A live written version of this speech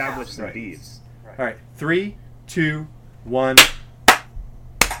establish some beefs. All right, 3, 2, 1.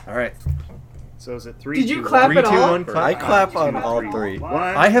 All right. So is it 3, Did you 2, clap 3, at 2, all? 1, clap. I clap on 2, all 3, 3. 1.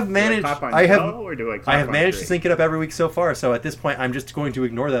 I have managed. Do I clap on I have. go, or do I clap I have on managed to 3? sync it up every week so far. So at this point, I'm just going to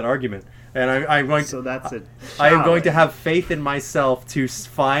ignore that argument, and I'm going. So that's it. I am going to have faith in myself to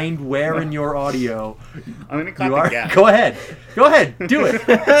find where in your audio I'm going to clap you are. again. Go ahead, do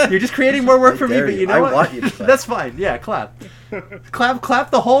it. You're just creating more work for me, dare but you. you know I what? want you to clap. That's fine. Yeah, clap,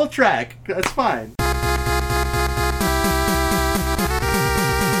 clap the whole track. That's fine.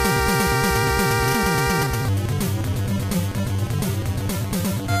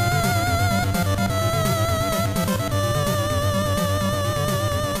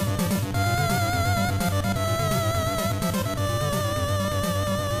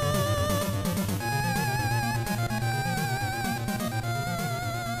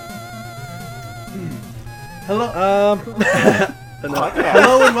 Hello.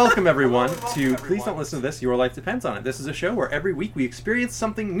 Hello and welcome everyone to Please Don't Listen to This, Your Life Depends on It. This is a show where every week we experience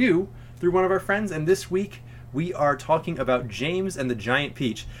something new through one of our friends, and this week we are talking about James and the Giant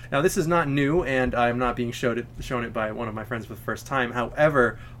Peach. Now this is not new, and I'm not being shown it by one of my friends for the first time.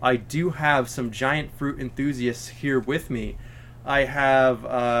 However, I do have some giant fruit enthusiasts here with me. I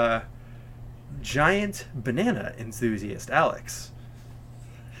have giant banana enthusiast, Alex.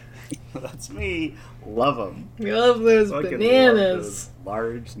 That's me. Love them. We love those bananas.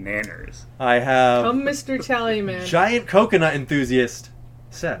 Large nanners. I have Come, Mr. Tallyman. giant coconut enthusiast,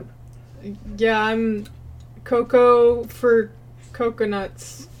 Seb. Yeah, I'm Coco for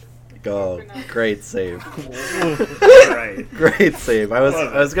coconuts. Go. Great save. Right. Great save. I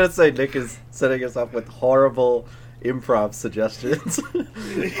was gonna say Nick is setting us up with horrible improv suggestions.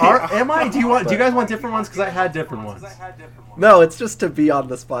 Am I? Do you guys want different ones? Because I had different ones. No, it's just to be on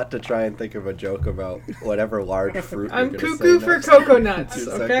the spot to try and think of a joke about whatever large fruit. I'm you're gonna cuckoo say for next. coconuts,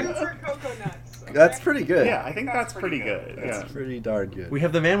 2 okay? seconds. That's pretty good. Yeah, I think that's pretty good. That's pretty darn good. We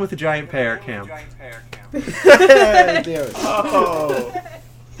have the man with the giant pear, Cam. Damn it. Oh.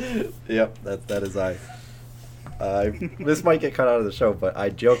 Yep, that is I. This might get cut out of the show, but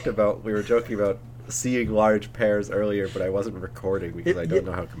we were joking about seeing large pears earlier, but I wasn't recording because I don't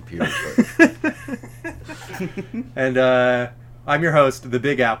know how computers work. And I'm your host, the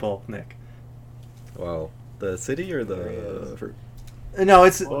Big Apple, Nick. Well, the city or the fruit? No,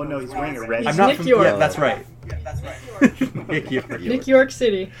 it's. Oh no, he's wearing a red. I'm not Nick from. York. Yeah, that's right. Nick York. Nick York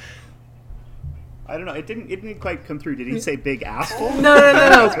City. I don't know. It didn't quite come through. Did he say big asshole?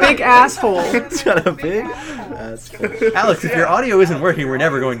 No. Big asshole. It's got a big asshole. Alex, if your audio isn't working, we're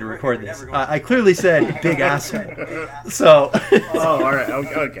never going to record this. I clearly said big asshole. So. Oh, all right.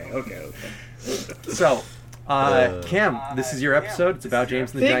 Okay. So, Cam, this is your episode. It's about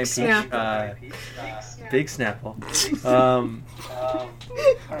James and the Big Giant Peach. Big Snapple.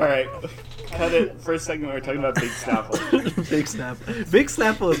 All right. Cut it. First segment, we're talking about Big Snapple. Big Snapple. Big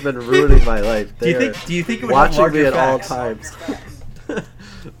Snapple has been ruining my life. Do you think it would have watching larger me at all facts? times?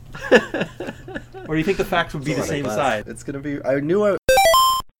 Or do you think the facts would be the same size? It's gonna be. I knew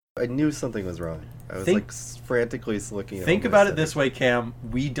something was wrong. I was frantically looking at. Think all my about it settings. this way, Cam.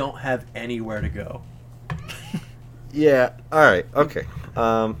 We don't have anywhere to go. Yeah. All right. Okay.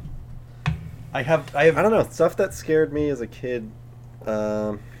 I have. I don't know, stuff that scared me as a kid.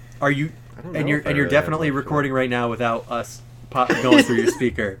 Are you? I don't know And you're if I and you're really have definitely much recording right now without us going through your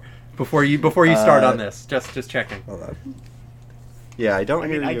speaker. Before you start on this, just checking. Hold on. Yeah, I don't I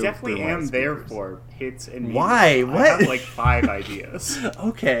hear mean, I you definitely through my am there speakers. for hits and memes. Why? I What? have like 5 ideas.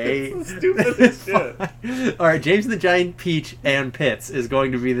 Okay. It's the stupidest shit. All right, James and the Giant Peach and Pits is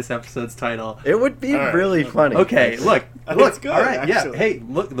going to be this episode's title. It would be All right. really funny. Okay, look. It's good, All right, yeah. actually. Hey,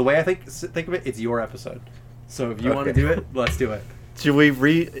 look. The way I think of it, it's your episode. So if you want to Okay. do it, let's do it. Should we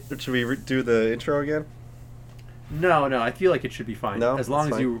do the intro again? No, I feel like it should be fine. No, as long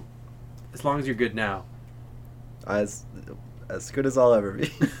it's as fine. as long as you're good now. As good as I'll ever be.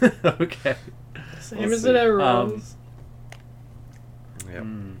 Okay. Same We'll as see. it ever was. Yep.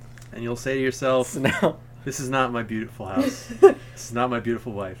 And you'll say to yourself, So now, "This is not my beautiful house. This is not my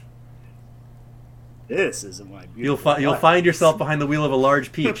beautiful wife." This isn't my beautiful You'll life. find yourself behind the wheel of a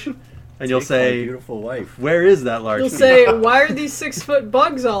large peach, and you'll take my say, beautiful wife. "Where is that large?" You'll peach? say, why are these 6-foot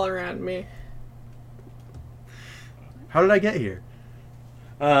bugs all around me? How did I get here?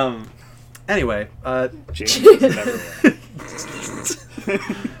 Anyway, James is everywhere.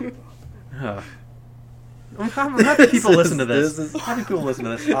 I'm happy people listen to this. This is- I'm happy people listen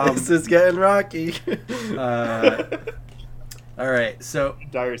to this. This is getting rocky. All right, so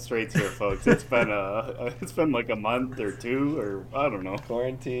Dire Straits here, folks. It's been like a month or 2, or I don't know.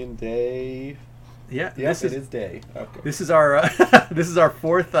 Quarantine day Yeah, Yes, it is day. Okay. This is our this is our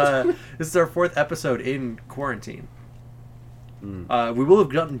fourth episode in quarantine. We will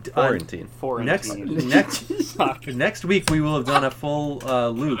have done Quarantine. next week. We will have done a full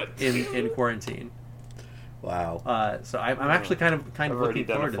loop in quarantine. Wow. So I'm actually kind of I've already looking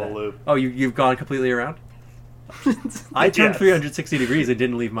done forward a to full that. loop. Oh, you've gone completely around. I turned Yes. 360 degrees and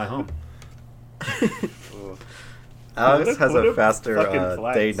didn't leave my home. Ooh. Alex What a- has what a a faster fucking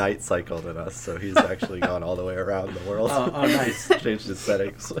flex. day-night cycle than us, so he's actually gone all the way around the world. Oh, nice. Changed his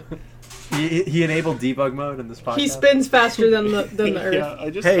settings. He enabled debug mode in this podcast. He spins faster than the Earth. Yeah,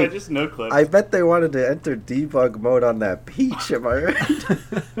 I Hey, just no clip. I bet they wanted to enter debug mode on that peach, am I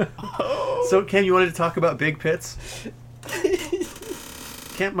right? So, Cam, you wanted to talk about big pits?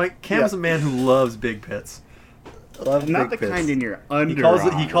 Cam's Yeah. a man who loves big pits. Love Not the big pits. kind in your He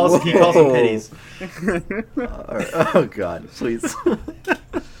underarm. calls them Whoa. pitties. Oh god, please.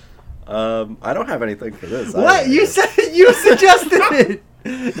 I don't have anything for this. What? You suggested it.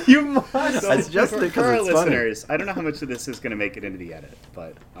 You must. I suggested it for because our it's funny. listeners, I don't know how much of this is going to make it into the edit,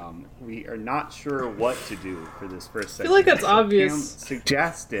 but we are not sure what to do for this first segment. feel like that's So obvious. Cam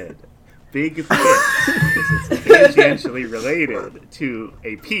suggested Big Pit because it's tangentially related to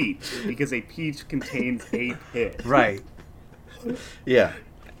a peach because a peach contains a pit. Right. Yeah.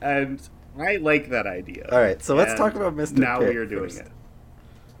 And I like that idea. All right, so let's And talk about Mr. Now Pitt we are doing first. it.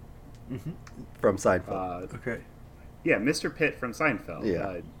 From Seinfeld. Okay. Yeah, Mr. Pitt from Seinfeld.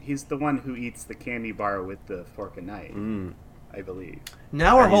 Yeah. He's the one who eats the candy bar with the fork and knife, I believe.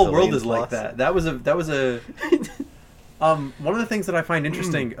 Now our And he's whole a world lane is like boss. that. That was a. One of the things that I find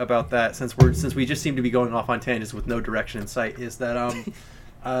interesting about that, since we just seem to be going off on tangents with no direction in sight, is that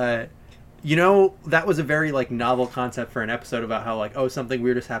that was a very like novel concept for an episode about how like something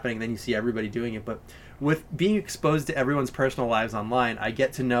weird is happening, and then you see everybody doing it. But with being exposed to everyone's personal lives online, I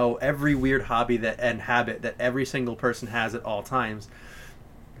get to know every weird hobby and habit that every single person has at all times.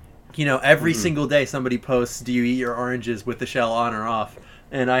 Every single day somebody posts, "Do you eat your oranges with the shell on or off?"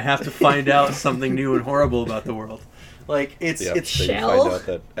 And I have to find out something new and horrible about the world. Like it's Yeah, it's so you Shell? find out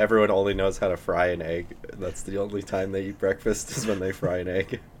that everyone only knows how to fry an egg. That's the only time they eat breakfast is when they fry an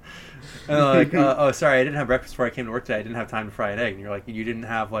egg. sorry, I didn't have breakfast before I came to work today. I didn't have time to fry an egg. And you're like, you didn't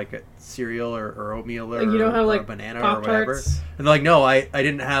have like a cereal or oatmeal or, Like, you don't have, or like, a banana or whatever. Pop-Tarts? And they're like, no, I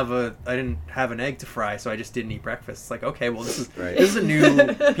didn't have an egg to fry, so I just didn't eat breakfast. It's like, okay, well this is Right. this is a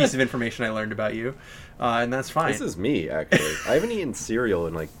new piece of information I learned about you, and that's fine. This is me, actually. I haven't eaten cereal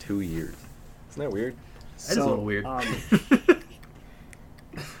in like 2 years. Isn't that weird? That is a little weird.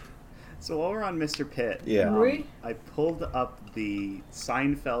 So while we're on Mr. Pitt, Yeah. We? I pulled up the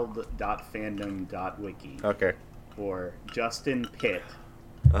Seinfeld.fandom.wiki Okay. for Justin Pitt,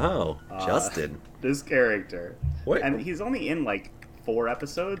 Oh, Justin. this character. What? And he's only in like 4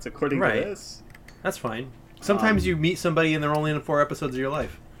 episodes, according Right. to this. That's fine. Sometimes you meet somebody and they're only in 4 episodes of your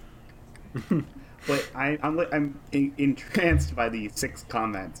life. But I'm entranced by the 6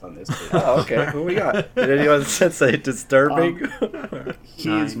 comments on this page. Oh, okay. Who we got? Did anyone say disturbing?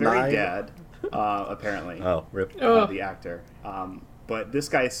 He is very Nine. dead, apparently. Oh, rip. Oh. The actor. But this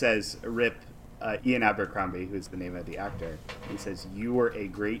guy says, "Rip Ian Abercrombie," who's the name of the actor. He says, "You were a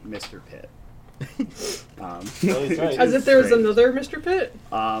great Mr. Pitt." he's right. which As is if there was great. another Mr. Pitt.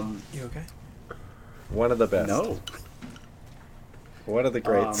 You okay? One of the best. No. One of the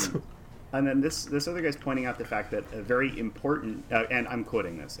greats. And then this other guy's pointing out the fact that a very important, and I'm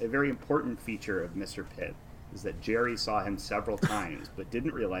quoting this, a very important feature of Mr. Pitt is that Jerry saw him several times but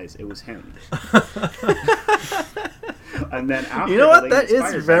didn't realize it was him. And then after You know what? the That late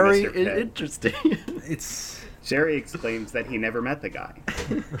expires is by very Mr. Pitt, interesting. It's Jerry exclaims that he never met the guy.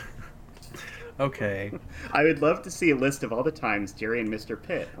 okay. I would love to see a list of all the times Jerry and Mr.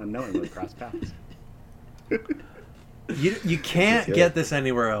 Pitt unknowingly crossed paths. You can't good. get this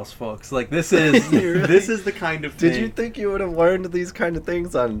anywhere else, folks. Like this is this is the kind of thing. Did you think you would have learned these kind of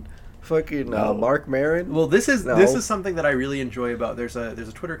things on fucking No. Mark Maron? Well, this is No. something that I really enjoy about. There's a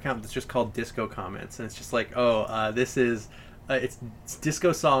Twitter account that's just called Disco Comments, and it's just like, this is it's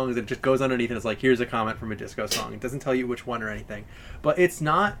disco songs, and it just goes underneath, and it's like, here's a comment from a disco song. It doesn't tell you which one or anything, but it's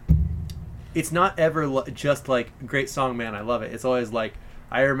not ever just like great song, man, I love it. It's always like,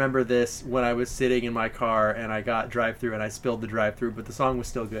 I remember this when I was sitting in my car and I got drive-through and I spilled the drive-through, but the song was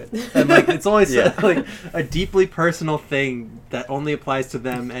still good. And like it's always Yeah. like a deeply personal thing that only applies to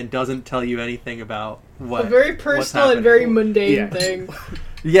them and doesn't tell you anything about what A very what's personal and happening. very mundane Yeah. thing.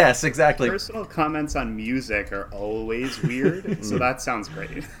 Yes, exactly. Personal comments on music are always weird, so that sounds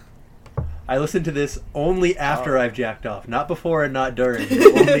great. I listen to this only after Oh. I've jacked off, not before and not during, but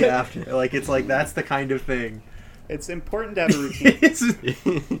only after. Like it's like that's the kind of thing It's important to have a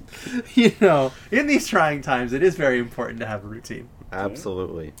routine. You know, in these trying times, it is very important to have a routine.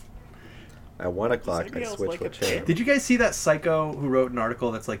 Absolutely. At 1 o'clock, anybody I else switch like a what channel. Did you guys see that psycho who wrote an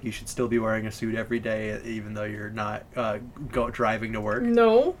article that's like you should still be wearing a suit every day even though you're not driving to work?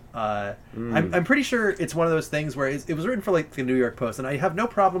 No. I'm pretty sure it's one of those things where it was written for like the New York Post, and I have no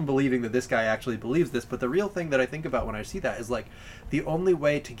problem believing that this guy actually believes this, but the real thing that I think about when I see that is like the only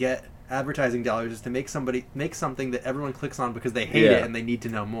way to get advertising dollars is to make something that everyone clicks on because they hate it and they need to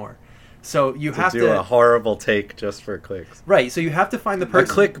know more. So you have to do a horrible take just for clicks. Right, so you have to find the A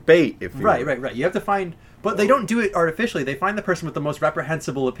person. clickbait, if you will. Right. You have to find, but they don't do it artificially. They find the person with the most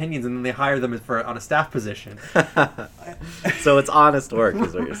reprehensible opinions, and then they hire them on a staff position. So it's honest work,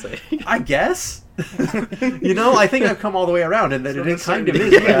 is what you're saying. I guess. You know, I think I've come all the way around, and that it kind of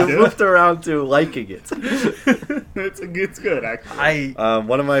is. Yeah, you moved around to liking it. It's good, actually.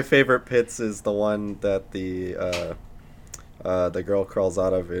 One of my favorite pits is the one that the girl crawls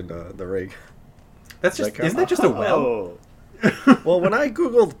out of in the ring. That's just isn't that just a well? Oh. Well, when I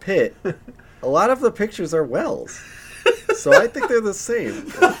googled pit, a lot of the pictures are wells, so I think they're the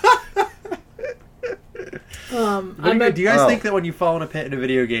same. Do you guys think that when you fall in a pit in a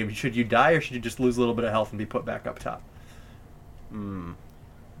video game, should you die or should you just lose a little bit of health and be put back up top?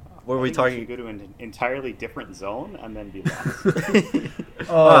 What are we talking? You go to an entirely different zone and then be lost.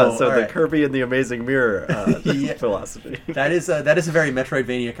 So the right. Kirby and the Amazing Mirror Yeah. philosophy. That is a very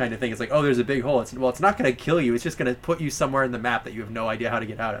Metroidvania kind of thing. It's like, oh, there's a big hole. It's not going to kill you. It's just going to put you somewhere in the map that you have no idea how to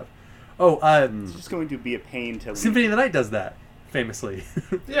get out of. It's just going to be a pain to Symphony leave. of the Night does that famously.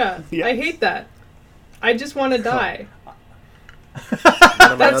 Yeah, Yes. I hate that. I just want to die. One of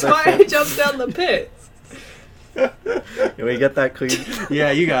my That's other why I jumped down the pit. Can we get that clean?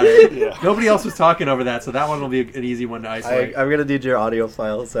 Yeah, you got it. Yeah. Nobody else was talking over that, so that one will be an easy one to isolate. I'm gonna need your audio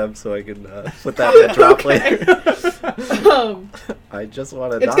file, Sam, so I can put that in the drop later. I just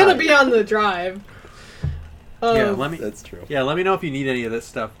want to die. It's gonna be on the drive. Yeah, let me. That's true. Yeah, let me know if you need any of this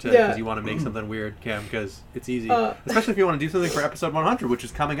stuff because you want to make something weird, Cam, because it's easy. Especially if you want to do something for episode 100, which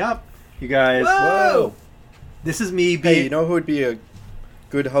is coming up. You guys. Whoa! This is me being. Hey, you know who would be a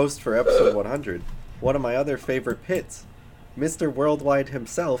good host for episode 100? One of my other favorite pits, Mr. Worldwide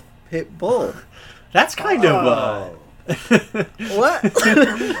himself, Pitbull. That's kind of. What?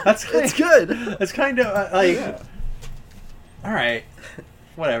 That's kind It's good. That's kind of like. Yeah. All right.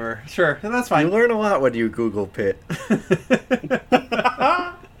 Whatever. Sure. That's fine. You learn a lot when you Google pit.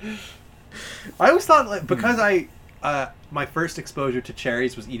 I always thought, like, because my first exposure to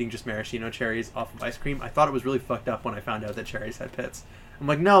cherries was eating just maraschino cherries off of ice cream. I thought it was really fucked up when I found out that cherries had pits. I'm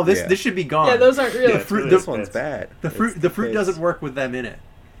like, no, this should be gone. Yeah, those aren't real. Yeah, fruit- it's This one's bad. The fruit pits. doesn't work with them in it.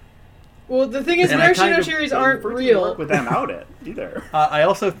 Well, the thing is, And I maraschino kind of- cherries aren't Fruits real. don't work with them out it either. I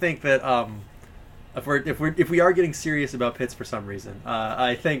also think that if we are getting serious about pits for some reason,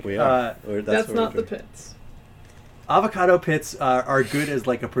 I think We are. That's what not we're the doing. pits. avocado pits are good as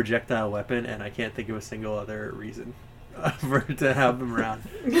like a projectile weapon, and I can't think of a single other reason to have them around.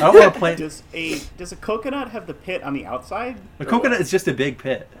 I don't want to plant. Does a coconut have the pit on the outside? A Or coconut what? is just a big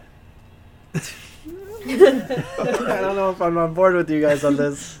pit. I don't know if I'm on board with you guys on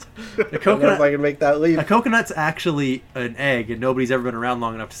this. A I don't know if I coconut. can make that leap. A coconut's actually an egg, and nobody's ever been around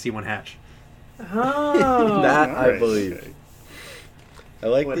long enough to see one hatch. Oh. That I Alright, believe. okay. I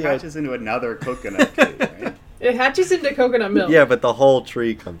like Well, it the hatches into another coconut tree, right? It hatches into coconut milk. Yeah, but the whole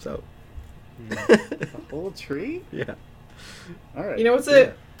tree comes out. The whole tree? Yeah. All right. You know what's Yeah.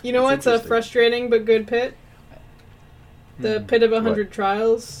 a It's interesting. frustrating but good pit? The pit of 100 What?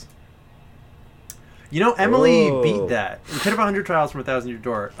 trials. You know, Emily Oh. beat that. We could have 100 Trials from 1,000 Year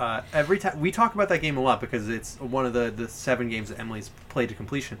Door. Every time we talk about that game a lot because it's one of the 7 games that Emily's played to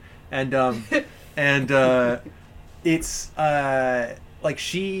completion, and it's like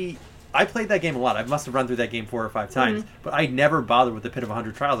I played that game a lot. I must have run through that game 4 or 5 times, but I never bothered with the Pit of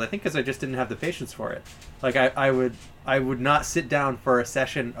 100 Trials. I think because I just didn't have the patience for it. Like I would not sit down for a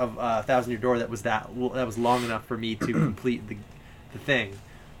session of 1,000 Year Door that was long enough for me to complete the thing.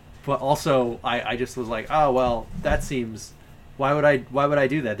 But also, I just was like, oh well, that seems. Why would I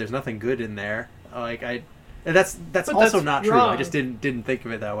do that? There's nothing good in there. That's But also that's not true. I wrong. just didn't think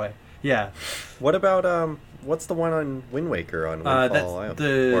of it that way. Yeah, What about what's the one on Wind Waker on Windfall that's Island?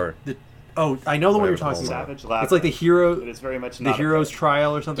 the I know the one you're talking about. Savage Lava. It's like the hero, It is very much the not a hero's pit.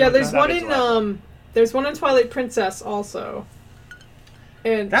 trial or something. Yeah, like there's that. one Savage in Lava. there's one in Twilight Princess also.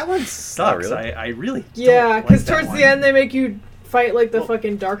 And That one sucks. really? I really yeah, don't like because that towards one. the end they make you fight like the Well-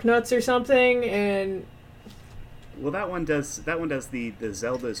 fucking Dark Nuts or something, and Well, that one does the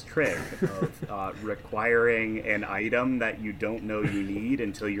Zelda's trick of requiring an item that you don't know you need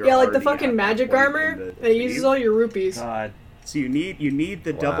until you're Yeah, like the already fucking at that magic point armor. in the It uses cave. all your rupees. God. So you need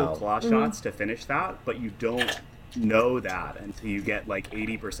the double Wow. claw shots to finish that, but you don't know that until you get like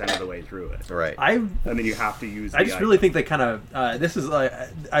 80% of the way through it, Right. and then you have to use. I the just really item. think they kind of this is like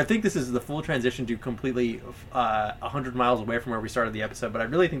I think this is the full transition to completely 100 miles away from where we started the episode. But I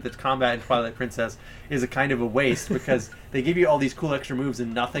really think that combat in Twilight Princess is a kind of a waste because they give you all these cool extra moves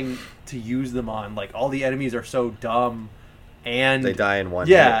and nothing to use them on. Like all the enemies are so dumb, and They die in one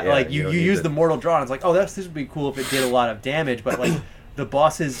Yeah, hit. like you don't need use to- the mortal draw, and it's like, oh, this would be cool if it did a lot of damage, but like. The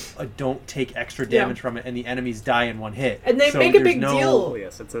bosses don't take extra damage from it, and the enemies die in one hit. And they So make a there's big no- deal. Oh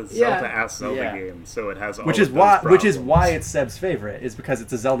yes, it's a Yeah. Zelda-ass Zelda Yeah. game, so it has all Which of is those why problems. it's Seb's favorite is because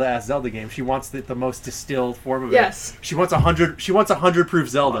it's a Zelda-ass Zelda game. She wants the most distilled form of Yes. it. She wants 100. She wants 100-proof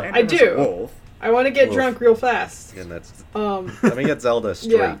Zelda. And I it has do. a wolf. I want to get Oof. drunk real fast. And that's. Um, Let me get Zelda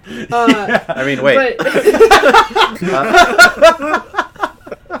straight. yeah. I mean, wait. But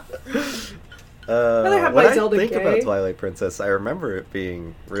rather have when my I Zelda think gay. about Twilight Princess, I remember it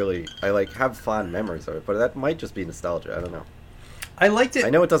being really. I like have fond memories of it, but that might just be nostalgia. I don't know. I liked it. I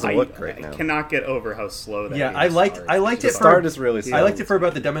know it doesn't I, look great I now. cannot get over how slow that Yeah, game I liked starts. it The It's for- start is really slow. I liked it for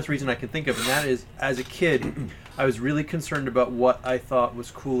about the dumbest reason I can think of, and that is, as a kid, I was really concerned about what I thought was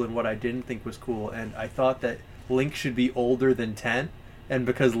cool and what I didn't think was cool, and I thought that Link should be older than 10, and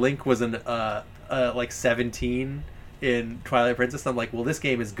because Link was like 17 in Twilight Princess, I'm like, well, this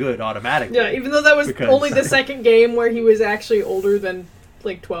game is good automatically. Yeah, even though that was Because- only the second game where he was actually older than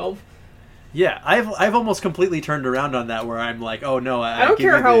like 12. Yeah, I've almost completely turned around on that, where I'm like, oh no, I don't give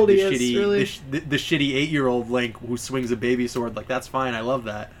care me how the old he is, shitty, really. the shitty 8-year-old Link who swings a baby sword. Like, that's fine. I love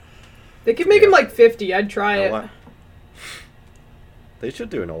that. They could make him like 50. I'd try You know it. what? They should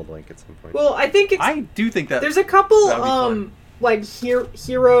do an old Link at some point. Well, I think it's I do think that there's a couple that'd be fun. like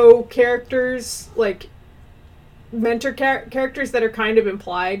hero characters, like mentor characters that are kind of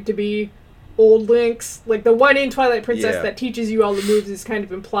implied to be old Links. Like the one in Twilight Princess Yeah. that teaches you all the moves is kind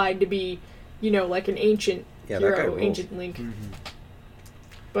of implied to be, like an ancient Yeah, that guy hero, rules. ancient Link.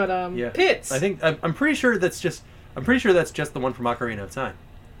 But Yeah. Pitts. I think I'm pretty sure that's just the one from Ocarina of Time.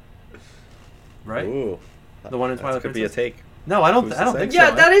 Right? Ooh, The one in that Twilight could be a Princess? take. No, I don't Who's I don't to think say? so.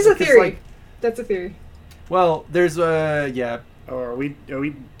 Yeah, that is a Because, theory. like, That's a theory. well, there's yeah. Oh, are we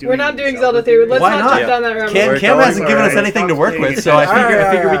doing We're not doing Zelda theory. Let's Why not not? jump down that rabbit Cam, hole. We're Cam going hasn't given us alright. anything to work with, Stop so I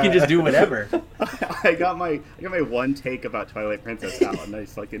paying figure we can attention. just do whatever. I got my one take about Twilight Princess out, and I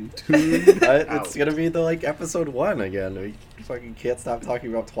fucking tuned out. It's gonna be the like episode 1 again. We fucking can't stop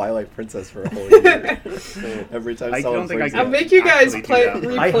talking about Twilight Princess for a whole year. Every time I someone don't think I brings can I'll it up. make you guys actually do play that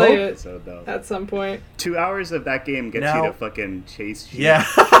for I replay hope- it episode, though. at some point. 2 hours of that game gets Now- you to fucking chase sheep. Yeah.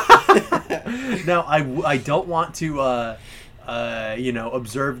 Now, I don't want to,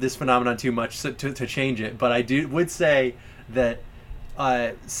 observe this phenomenon too much to change it, but I would say that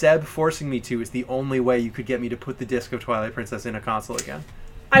Seb forcing me to is the only way you could get me to put the disc of Twilight Princess in a console again.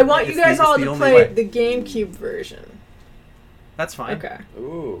 I want you It's guys the- all it's the to only play way. the GameCube version. That's fine. Okay.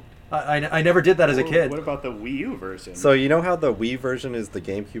 Ooh. I never did that as a What kid. about the Wii U version? So you know how the Wii version is the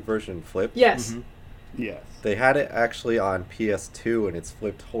GameCube version flipped? Yes. Mhm. yes. They had it actually on PS2 and it's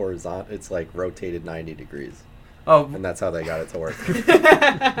flipped horizontal. It's like rotated 90 degrees. Oh, And that's how they got it to work.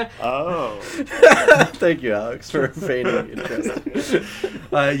 Oh. Thank you, Alex, for feigning interest.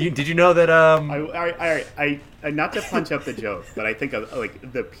 did you know that? I not to punch up the joke, but I think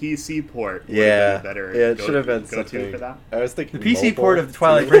like the PC port would Yeah. have been better. Yeah, it should have been go to something. for that. I was thinking the PC mobile, port of too.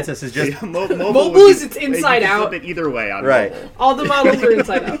 Twilight Princess is just Yeah, mobile Mobile would is it's inside you can out. Flip it either way on Right. mobile. All the models are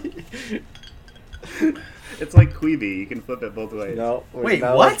inside out. It's like Quibi. You can flip it both ways. No. Wait,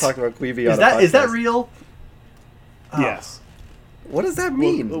 now what? Let's talk about Quibi is on that a is that podcast. real? Oh. Yes. What does that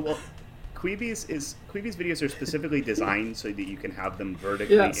mean? Well, Quibi's videos are specifically designed so that you can have them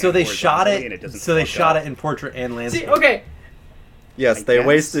vertically. Yeah. and So they shot horizontally, it. and doesn't So they fuck shot up. it in portrait and landscape. See, okay. Yes, I they guess.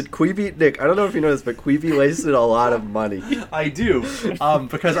 wasted Quibi. Nick, I don't know if you know this, but Quibi wasted a lot of money. I do,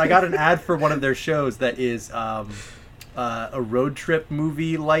 because I got an ad for one of their shows that is a road trip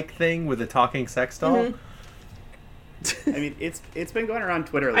movie like thing with a talking sex doll. Mhm. I mean, it's been going around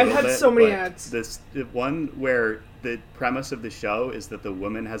Twitter a I've little had bit. so many but ads. The one where the premise of the show is that the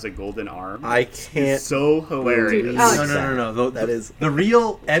woman has a golden arm. I is can't. so hilarious. Dude, Alex. No. That is- the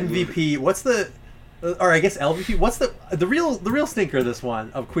real MVP. What's the? Or I guess LVP. What's the real stinker of this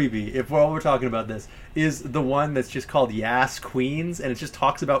one of Quibi? If we're talking about this, is the one that's just called Yas Queens, and it just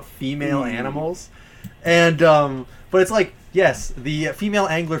talks about female animals, and but it's like, yes, the female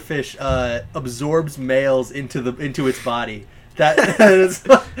anglerfish absorbs males into its body. That is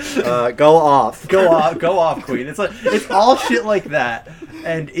Go off. go off, Queen. It's all shit like that,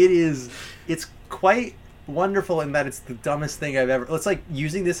 and it's quite wonderful in that it's the dumbest thing I've ever. It's like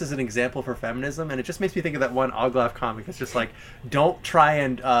using this as an example for feminism, and it just makes me think of that one Oglaf comic. It's just like, don't try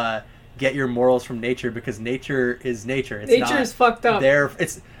and get your morals from nature, because nature is nature. It's Nature not is fucked up. There,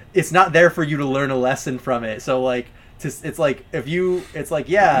 it's not there for you to learn a lesson from it. So like, it's like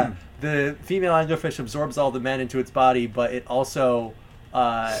the female anglerfish absorbs all the men into its body, but it also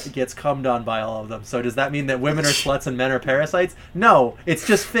gets cummed on by all of them. So does that mean that women are sluts and men are parasites? No, it's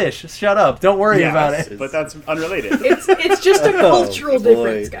just fish. Shut up. Don't worry about it. But that's unrelated. It's just a cultural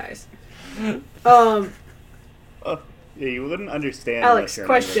difference, guys. Yeah, you wouldn't understand. Alex,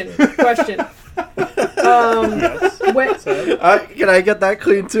 question. Yes. Can I get that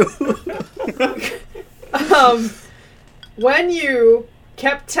clean too? When you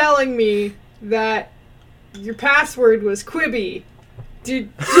kept telling me that your password was Quibi,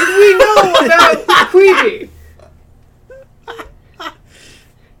 did we know about Quibi?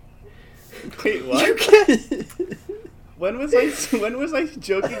 Wait, what? You can't. When was I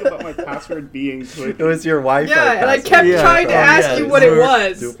joking about my password being Quibi? It was your Wi-Fi. Yeah, and I password. kept trying to ask you what it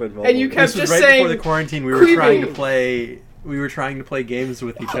was, Stupid and you mobile. kept This was just right saying before the quarantine. We were Quibi. trying to play games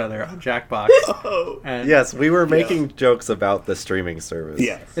with each other on Jackbox. Oh. And, Yes, we were making jokes about the streaming service.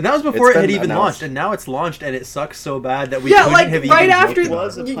 Yes. and that was before It's it had been even announced. launched, and now it's launched, and it sucks so bad that we Yeah, couldn't like, have right even after joked about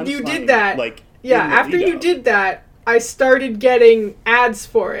was a it. you punchline, did that. like, Yeah, in the after you lead-up. did that, I started getting ads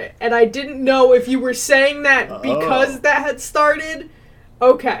for it, and I didn't know if you were saying that because that had started.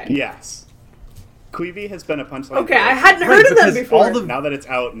 Okay. Yes. Quibi has been a punchline. Okay, I for- hadn't heard of them because before. all the- Now that it's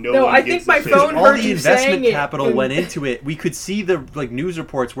out, No, one I gives think my a shit. phone all heard the you investment saying it, capital and- went into it. We could see the news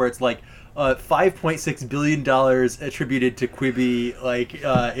reports where it's like $5.6 billion attributed to Quibi,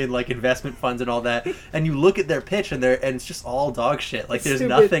 in investment funds and all that. And you look at their pitch, and it's just all dog shit. Like, It's there's stupid.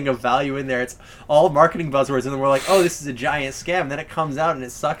 nothing of value in there. It's all marketing buzzwords, and then we're like, oh, this is a giant scam. And then it comes out and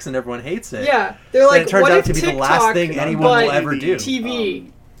it sucks, and everyone hates it. Yeah, they're Then like, it turns what out if to be TikTok, the last thing anyone will but ever do. TV,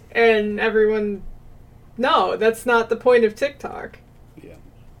 and everyone. No, that's not the point of TikTok. Yeah.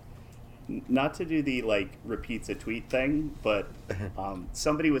 Not to do the repeats a tweet thing, but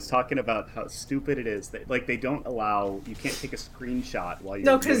somebody was talking about how stupid it is that they don't allow, you can't take a screenshot while you're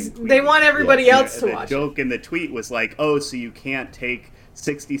No, because doing they tweeting. want everybody Yeah, else to the watch. joke in the tweet was like, oh, so you can't take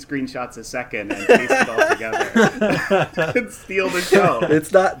 60 screenshots a second and paste it all together and steal the show.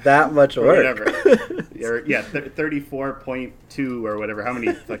 It's not that much Or work. whatever. 34.2 or whatever. How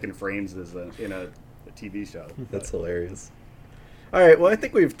many fucking frames is in a TV show? That's hilarious. All right, well, I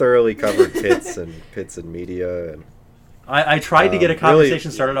think we've thoroughly covered pits and media. And I tried to get a Really-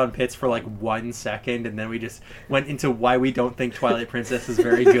 conversation started on Pits for 1 second, and then we just went into why we don't think Twilight Princess is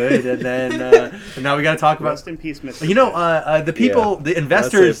very good, and then and now we got to talk about. Rest in peace, Mr. The people, Yeah. the Let's see if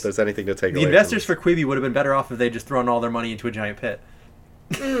investors, there's anything to take the away investors from for Quibi would have been better off if they just thrown all their money into a giant pit.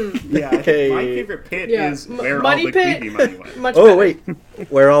 Yeah, I think Okay. my favorite pit Yeah, is where Money all the Pit. Quibi money went. Much this. Oh, better. wait.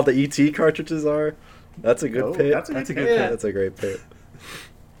 Where all the ET cartridges are? That's a good Oh, pit. that's a good pit. That's a great pit.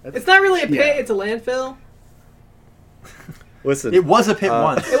 It's not really a pit; Yeah. it's a landfill. Listen, It was a pit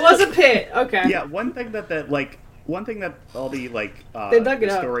once. It was a pit. Okay. Yeah, one thing that all the They dug it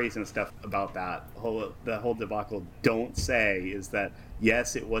the up. stories and stuff about the whole debacle don't say is that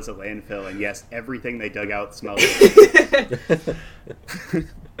yes, it was a landfill, and yes, everything they dug out smelled.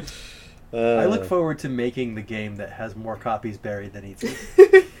 I look forward to making the game that has more copies buried than ET.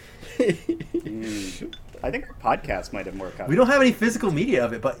 I think our podcast might have more copies. We don't have any physical media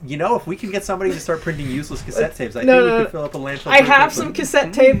of it, but if we can get somebody to start printing useless cassette tapes, I No, think we no, could fill up a landfill. I pretty have quickly. some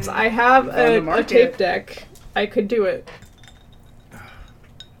cassette tapes. I have On the a market. tape deck. I could do it.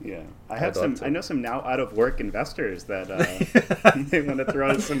 Yeah, I have I'd love some. to. I know some now out of work investors that they want to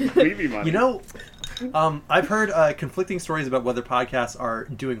throw out some Quibi money. I've heard conflicting stories about whether podcasts are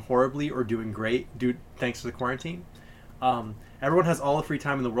doing horribly or doing great thanks to the quarantine. Everyone has all the free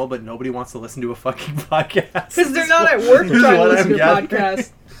time in the world, but nobody wants to listen to a fucking podcast. Because they're not at work This is trying to what listen I'm to gathering.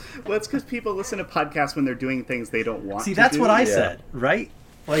 podcasts. Well, it's because people listen to podcasts when they're doing things they don't want. See, to that's do. what I Yeah. said, right?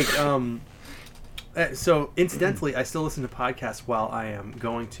 So incidentally, I still listen to podcasts while I am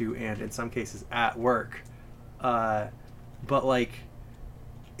going to, and in some cases at work. But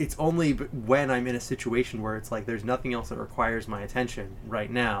it's only when I'm in a situation where it's there's nothing else that requires my attention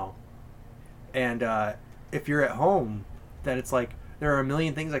right now. And if you're at home, then it's there are a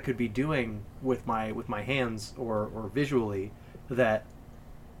million things I could be doing with my hands or visually that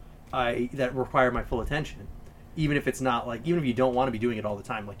require my full attention. Even if it's not even if you don't want to be doing it all the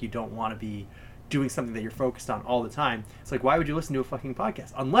time, you don't want to be doing something that you're focused on all the time. It's why would you listen to a fucking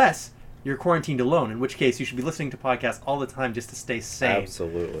podcast? Unless you're quarantined alone, in which case you should be listening to podcasts all the time just to stay sane.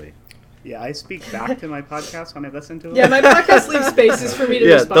 Absolutely. Yeah, I speak back to my podcast when I listen to it. Yeah, my podcast leaves spaces for me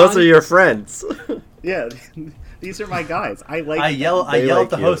to respond. Those are your friends. Yeah, these are my guys. I yell They at like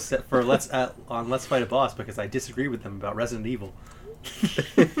the you. hosts on Let's Fight a Boss because I disagree with them about Resident Evil.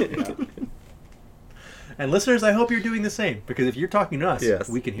 Yeah. And listeners, I hope you're doing the same, because if you're talking to us, Yes.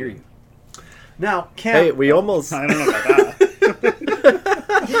 we can hear you. Now, Cam... Hey, we almost... I don't know about that.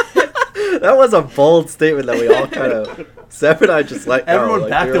 That was a bold statement that we all kind of... Seb and I just let go. Everyone Like,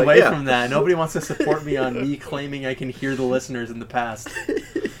 backed we were away like, yeah. from that. Nobody wants to support me on me claiming I can hear the listeners in the past.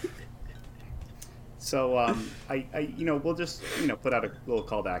 So, we'll just, put out a little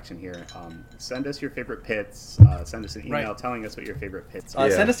call to action here. Send us your favorite pits. Send us an email Right. telling us what your favorite pits are.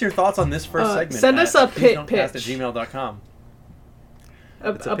 Yeah. Send us your thoughts on this first segment. send us a pit pitch. @gmail.com.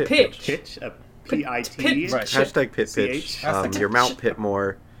 It's a A pit pitch. Pitch, a Pit- PIT. pit- Right. Hashtag pit pitch. CH. Your Mount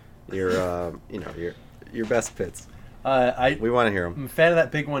Pitmore. Your best pits. We want to hear them. I'm a fan of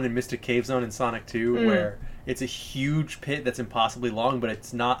that big one in Mystic Cave Zone in Sonic 2, where it's a huge pit that's impossibly long, but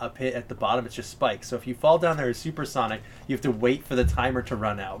it's not a pit at the bottom, it's just spikes. So if you fall down there as Super Sonic, you have to wait for the timer to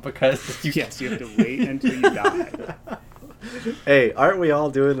run out, because you... Yes, you have to wait until you die. Hey, aren't we all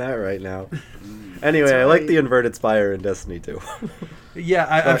doing that right now? Anyway, I like the inverted spire in Destiny 2. Yeah,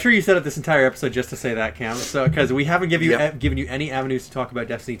 I'm sure you set up this entire episode just to say that, Cam. So because we haven't Yep. given you any avenues to talk about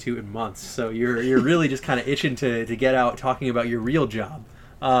Destiny 2 in months, so you're really just kind of itching to get out talking about your real job.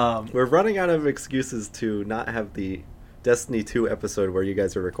 We're running out of excuses to not have the Destiny 2 episode where you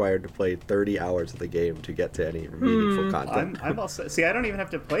guys are required to play 30 hours of the game to get to any meaningful content. I'm also I don't even have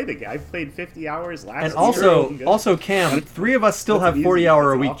to play the game. I played 50 hours last And year. also, Cam, three of us still That's have easy.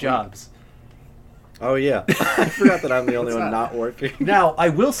 40-hour-a-week That's awful. jobs. Oh yeah, I forgot that I'm the only What's one that? not working. Now, I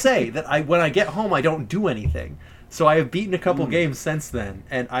will say that when I get home, I don't do anything. So I have beaten a couple games since then,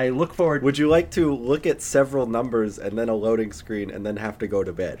 and I look forward... Would you like to look at several numbers and then a loading screen and then have to go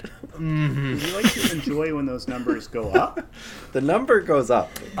to bed? Would you like to enjoy when those numbers go up? The number goes up.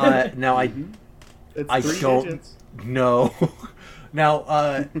 Now, It's I 3 don't digits. know. Now,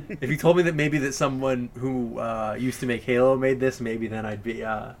 if you told me that someone who used to make Halo made this, maybe then I'd be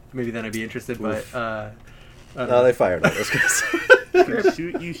interested. But No, they fired all those guys.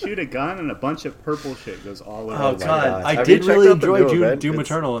 You shoot a gun and a bunch of purple shit goes all over. oh the god, gosh. I Have did you checked really out the enjoy new event? Doom It's-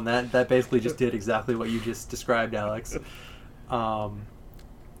 Eternal, and that basically just did exactly what you just described, Alex.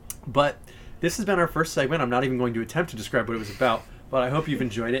 But this has been our first segment. I'm not even going to attempt to describe what it was about, but I hope you've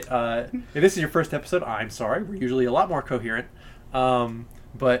enjoyed it. If this is your first episode, I'm sorry. We're usually a lot more coherent.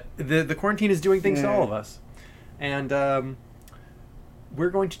 But the quarantine is doing things to all of us. And we're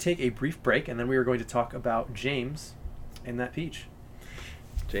going to take a brief break, and then we are going to talk about James and that peach.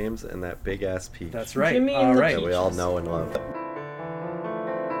 James and that big ass peach. That's right. Jimmy and All the right. That we all know and love.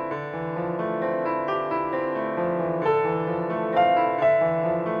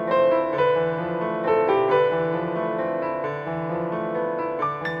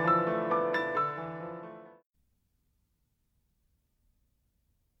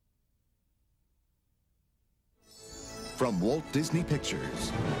 From Walt Disney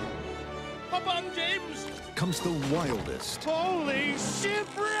Pictures Up on, James! comes the wildest, Holy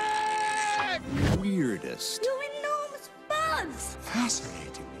shipwreck! weirdest, You enormous bugs!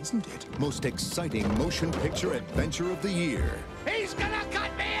 fascinating, isn't it? Most exciting motion picture adventure of the year. He's gonna cut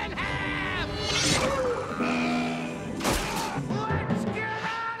me in half! Let's get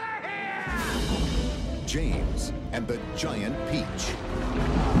out of here! James and the Giant Peach.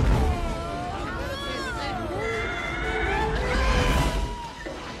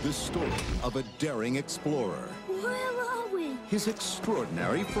 The story of a daring explorer, Where are we? his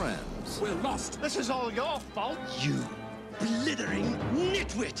extraordinary friends, We're lost. This is all your fault. You blithering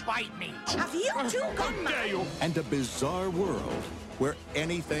nitwit. Bite me. Have you two gone Dare mad? you? and a bizarre world where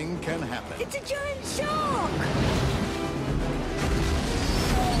anything can happen. It's a giant shark!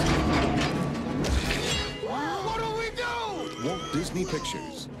 What do we do? Walt Disney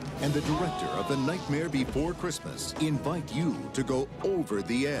Pictures and the director of The Nightmare Before Christmas invite you to go over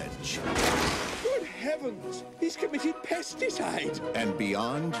the edge Good heavens! He's committed pesticide. and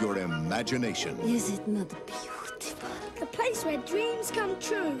beyond your imagination. Is it not beautiful? The place where dreams come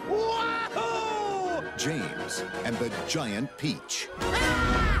true. Wahoo! James and the Giant Peach.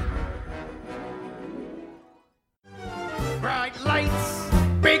 Bright lights,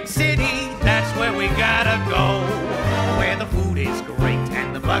 big city, that's where we gotta go. Where the food is great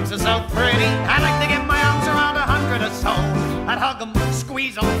and the bugs are so pretty. I like to get my arms around 100 or so. I'd hug them,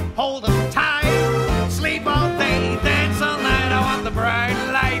 squeeze them, hold them tight. Sleep all day, dance all night. I want the bright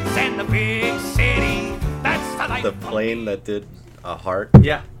lights and the big city. That's the life. The plane that did a heart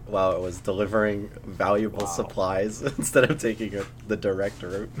Yeah. while it was delivering valuable supplies instead of taking the direct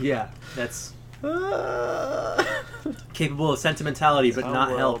route. Yeah, that's capable of sentimentality, but not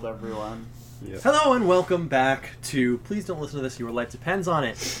help. Everyone. Yep. Hello and welcome back to Please Don't Listen to This, Your Life Depends on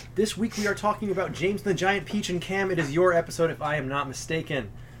It. This week we are talking about James and the Giant Peach, and Cam, it is your episode if I am not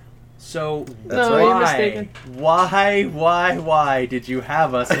mistaken. So That's No, right. you're mistaken. Why did you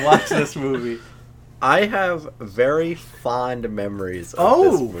have us watch this movie? I have very fond memories of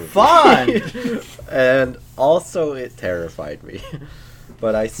this movie. Fond! And also it terrified me.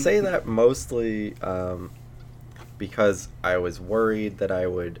 But I say that mostly because I was worried that I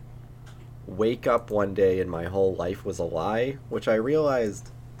would wake up one day and my whole life was a lie, which I realized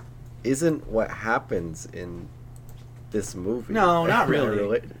isn't what happens in this movie. No, not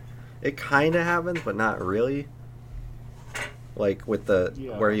really. It kind of happens, but not really. Like with the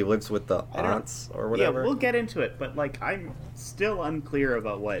where he lives with the aunts or whatever. Yeah, we'll get into it, but like I'm still unclear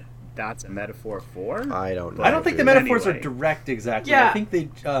about what that's a metaphor for. I don't know. I don't think the metaphors Anyway. are direct exactly. Yeah. I think they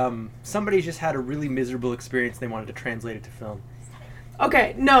somebody just had a really miserable experience. They wanted to translate it to film.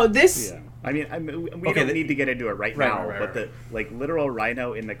 Okay, no, this. Yeah. I mean, we Okay, don't need to get into it right Right, now, right, but right. the like literal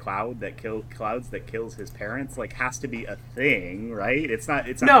rhino in the clouds that kills his parents like has to be a thing, right? It's not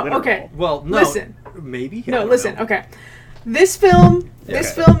No, literal. okay. Well, no, Listen. maybe. I No, don't listen. know. Okay, this film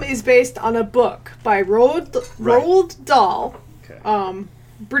Okay. is based on a book by Roald Dahl, Okay.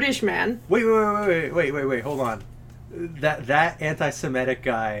 British man. Wait. Hold on. That anti-Semitic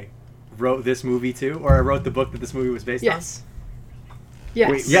guy wrote this movie too, or wrote the book that this movie was based Yes. Yes.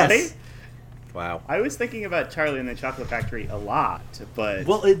 Wait, Yes. really? Wow. I was thinking about Charlie and the Chocolate Factory a lot, but on?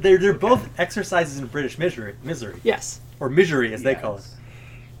 Well, they're both exercises in British misery, Yes. or misery as they call it.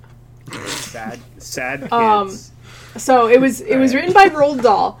 sad kids. So it was written by Roald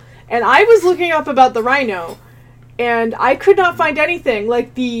Dahl, and I was looking up about the rhino, and I could not find anything.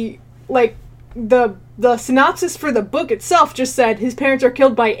 The synopsis for the book itself just said his parents are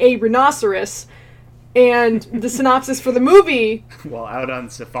killed by a rhinoceros, and the synopsis for the movie, Well, out on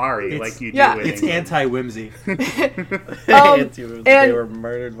safari, It's- like you do. yeah. in It's England. anti-whimsy. They were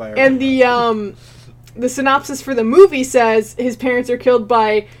murdered by a and the synopsis for the movie says his parents are killed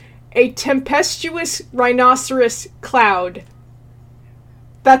by a tempestuous rhinoceros cloud.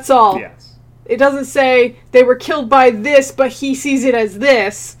 That's all. Yes. It doesn't say they were killed by this, but he sees it as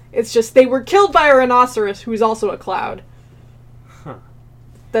this. It's just they were killed by a rhinoceros who's also a cloud. Huh.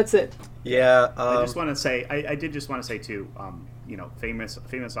 That's it. Yeah. I just want to say, I did just want to say too, famous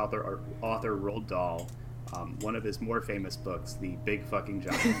author Roald Dahl, one of his more famous books, The Big Fucking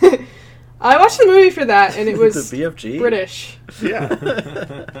Giant. I watched the movie for that, and it was the BFG? British.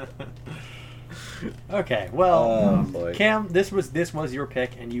 Yeah. Okay, well, Oh, boy. Cam, this was your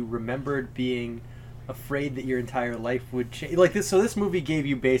pick, and you remembered being afraid that your entire life would change. Like this, so this movie gave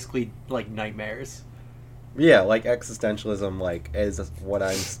you basically like nightmares. Yeah, like existentialism, like as what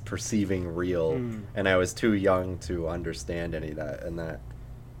I'm perceiving real, and I was too young to understand any of that, and that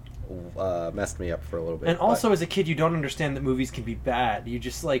messed me up for a little bit. And but- also, as a kid, you don't understand that movies can be bad. You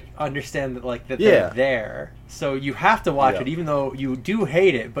just like understand that Yeah. they're there. So you have to watch Yeah. it, even though you do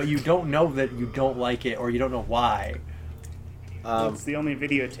hate it, but you don't know that you don't like it, or you don't know why. It's the only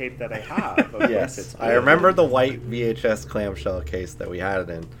videotape that I have. Of yes, this. It's I remember the white VHS clamshell case that we had it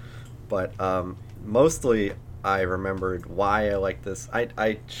in, but mostly I remembered why I liked this. I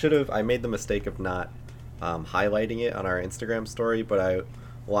made the mistake of not highlighting it on our Instagram story, but I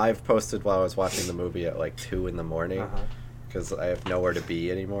live posted while I was watching the movie at like 2 a.m. because I have nowhere to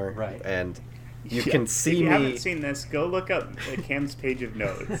be anymore. Right. And you Yeah, can see if you me. haven't seen this, go look up Cam's page of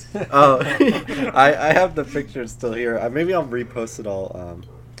notes. Oh, I have the pictures still here. Maybe I'll repost it all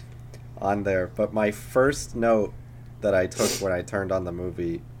on there. But my first note that I took when I turned on the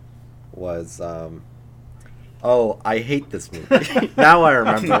movie was, oh, I hate this movie. Now I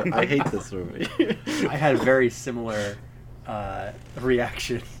remember. I hate this movie. I had a very similar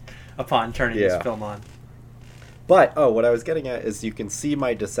reaction upon turning Yeah. this film on. But, what I was getting at is you can see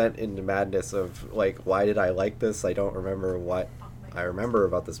my descent into madness of, like, why did I like this? I don't remember what I remember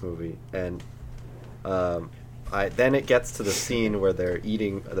about this movie. And then it gets to the scene where they're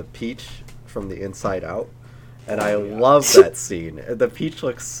eating the peach from the inside out. And I love that scene. The peach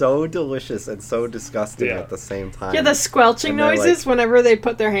looks so delicious and so disgusting Yeah. at the same time. Yeah, the squelching And they're noises like- whenever they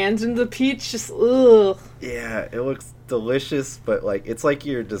put their hands into the peach, just ugh. Yeah, it looks delicious, but like it's like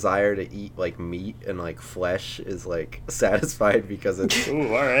your desire to eat like meat and like flesh is like satisfied because it's Ooh,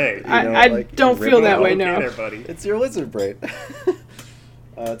 all right. I like, don't rip feel it that out. way Okay now. there, buddy. It's your lizard brain.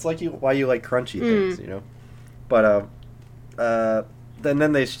 It's like why you like crunchy things, you know. But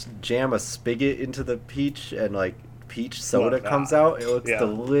then they jam a spigot into the peach and like peach soda Love that. comes out. It looks Yeah.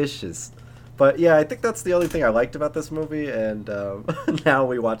 delicious. But yeah, I think that's the only thing I liked about this movie, and now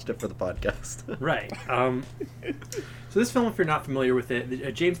we watched it for the podcast. Right. So this film, if you're not familiar with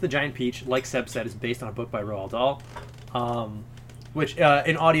it, James the Giant Peach, like Seb said, is based on a book by Roald Dahl, which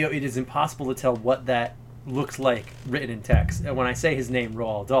in audio it is impossible to tell what that looks like written in text. And when I say his name,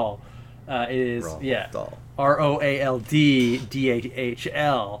 Roald Dahl, it is Roald Dahl.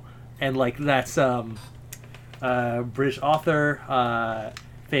 Roalddahl, and like that's British author.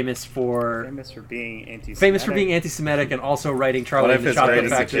 Famous for being anti-Semitic. Famous for being anti-Semitic and also writing Charlie One and of the his Chocolate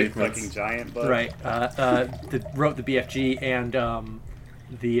greatest Factory. achievements. Fucking giant book. Right. Wrote the BFG and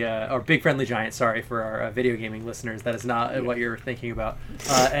or Big Friendly Giant. Sorry for our video gaming listeners. That is not what you're thinking about.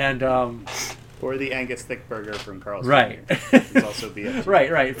 Or the Angus Thickburger from Carl's Right. Jr. He's also BFG.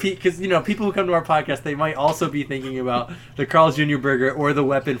 Right. Because people who come to our podcast, they might also be thinking about the Carl's Jr. burger or the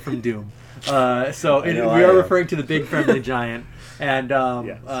weapon from Doom. We are referring to the Big Friendly Giant. And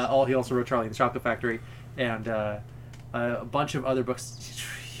Yes. he also wrote Charlie and the Chocolate Factory and a bunch of other books.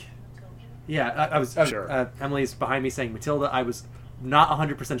 Yeah, I was Sure. Emily's behind me saying Matilda. I was not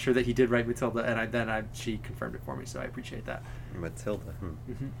 100% sure that he did write Matilda, and she confirmed it for me, so I appreciate that. Matilda.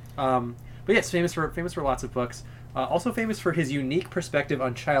 But yes, famous for lots of books. Also famous for his unique perspective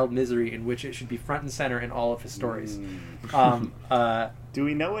on child misery, in which it should be front and center in all of his stories. Do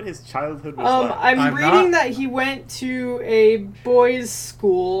we know what his childhood was like? I'm reading that he went to a boys'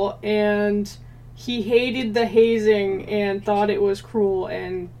 school and he hated the hazing and thought it was cruel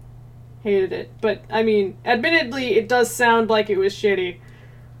and hated it. But, I mean, admittedly, it does sound like it was shitty.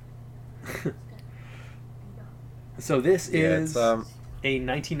 So this is a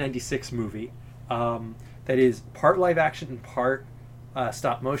 1996 movie that is part live action and part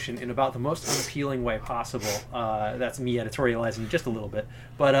stop motion in about the most unappealing way possible. That's me editorializing just a little bit,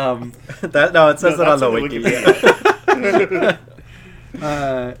 but it says it on the Wikipedia.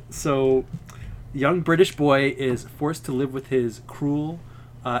 So, young British boy is forced to live with his cruel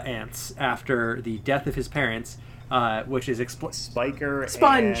aunts after the death of his parents, which is Spiker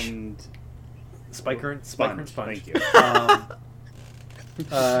Sponge. and Spiker and Sponge. Sponge. Thank you.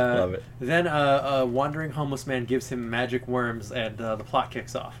 Love it. Then a wandering homeless man gives him magic worms, and the plot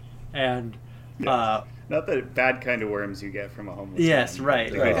kicks off. And Not the bad kind of worms you get from a homeless yes, man.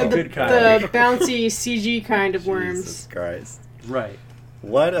 right, The right, good the kind. good kind. The bouncy CG kind of worms. Jesus Christ. Right.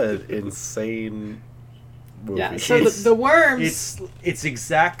 What an insane movie. Yeah, so the worms... It's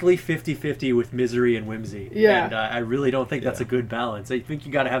exactly 50-50 with misery and whimsy. Yeah. And I really don't think that's a good balance. I think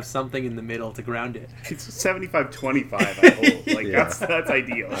you got to have something in the middle to ground it. It's 75-25, I hope. Like, Yeah. that's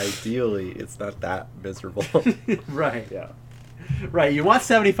ideal. Ideally, it's not that miserable. Right. Yeah. Right. You want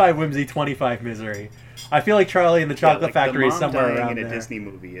 75 whimsy, 25 misery. I feel like Charlie and the Chocolate Factory is the mom somewhere dying around in a there. Disney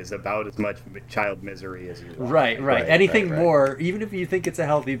movie is about as much child misery as you want. Right. Right, Anything right. more, even if you think it's a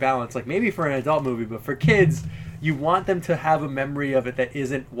healthy balance, like maybe for an adult movie, but for kids, you want them to have a memory of it that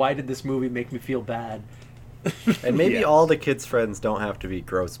isn't, why did this movie make me feel bad? And maybe Yes. all the kids' friends don't have to be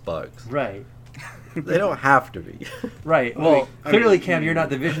gross bugs. Right. They don't have to be. Right. Well, Well, I clearly, mean- Cam, you're not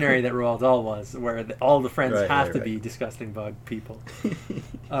the visionary that Roald Dahl was, where all the friends Right, have right, to right. be disgusting bug people.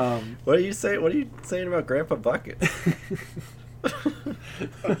 What are you saying? What are you saying about Grandpa Bucket?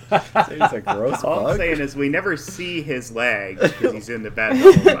 Saying he's a gross All I'm bug? saying is we never see his legs because he's in the bed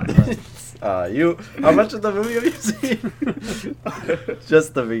the whole time. How much of the movie have you seen?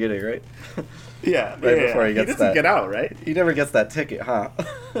 Just the beginning, right? Yeah, Right yeah, before he gets doesn't that. get out, right? He never gets that ticket, huh?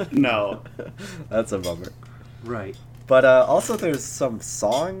 No. That's a bummer. Right. But also, there's some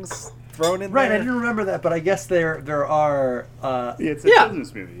songs thrown in Right. there. I didn't remember that, but I guess there are. Yeah, it's a Yeah.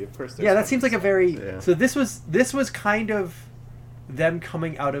 children's movie, of course. Yeah, that seems like a very. Yeah. So this was kind of them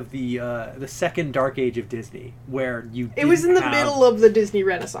coming out of the second dark age of Disney, where you. It was in didn't the have- middle of the Disney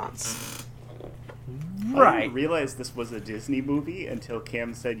Renaissance. I Right. didn't realize this was a Disney movie until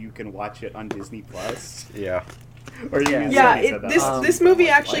Cam said you can watch it on Disney Plus. Yeah. Or you mean Yeah, somebody said that this last this week, movie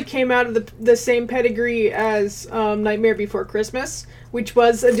I'm like, actually what? came out of the same pedigree as Nightmare Before Christmas, which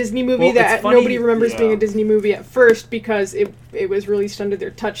was a Disney movie Well, it's that funny- nobody remembers being yeah. a Disney movie at first because it was released under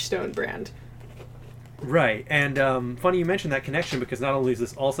their Touchstone brand. Right, and funny you mentioned that connection because not only is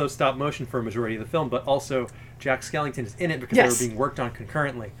this also stop motion for a majority of the film, but also Jack Skellington is in it because Yes. they were being worked on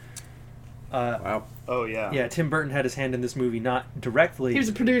concurrently. Wow. Oh, yeah. Yeah, Tim Burton had his hand in this movie, not directly. He was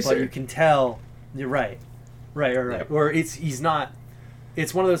a producer. But you can tell. You're right. Right. Yep. Or he's not.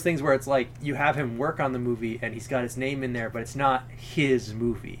 It's one of those things where it's like you have him work on the movie and he's got his name in there, but it's not his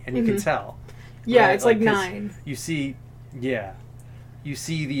movie, and you can tell. Yeah, Right? it's like 'cause 9. You see, yeah, you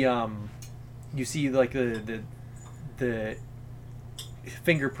see the you see like the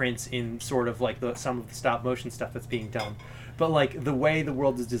fingerprints in sort of like some of the stop motion stuff that's being done. But like the way the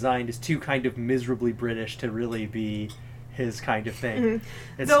world is designed is too kind of miserably British to really be his kind of thing.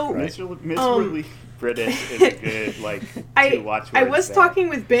 Mm-hmm. It's Though, miserably British is a good to watch. I was talking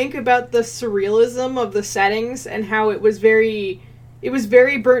with Bink about the surrealism of the settings and how it was very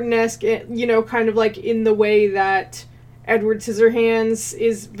Burton-esque, kind of like in the way that Edward Scissorhands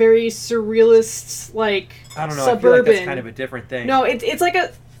is very surrealist, like I don't know. suburban. I feel like that's kind of a different thing. No, it's like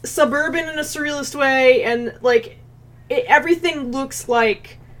a suburban in a surrealist way, and like everything looks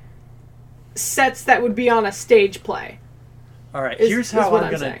like sets that would be on a stage play. All right, here's how I'm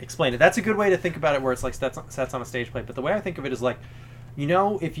going saying. to explain it. That's a good way to think about it, where it's like sets on a stage play. But the way I think of it is like,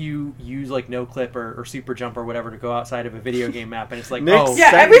 if you use like NoClip or Super Jump or whatever to go outside of a video game map, and it's like,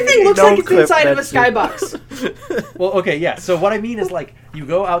 everything looks like it's inside of a skybox. Well, okay, yeah. So what I mean is like, you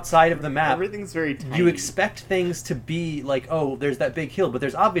go outside of the map. Everything's very tiny. You expect things to be like, oh, there's that big hill, but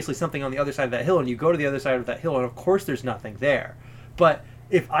there's obviously something on the other side of that hill, and you go to the other side of that hill, and of course there's nothing there. But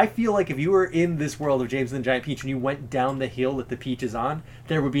if you were in this world of James and the Giant Peach and you went down the hill that the peach is on,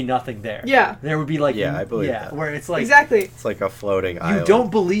 there would be nothing there. Yeah. There would be like... Yeah, I believe that. Where it's like... Exactly. It's like a floating island. You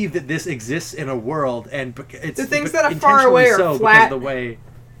don't believe that this exists in a world, and it's... The things that are far away are flat. Because of the way...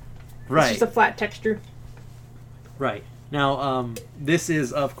 Right. It's just a flat texture. Right. Now, this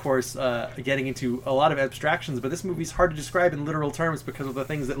is, of course, getting into a lot of abstractions, but this movie's hard to describe in literal terms because of the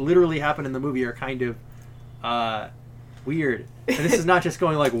things that literally happen in the movie are kind of... weird. And this is not just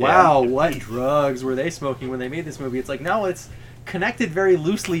going like, wow, what drugs were they smoking when they made this movie? It's like, no, it's connected very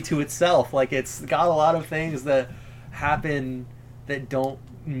loosely to itself. Like, it's got a lot of things that happen that don't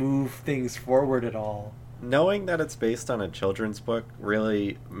move things forward at all. Knowing that it's based on a children's book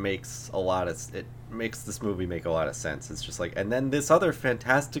really makes this movie make a lot of sense. It's just like, and then this other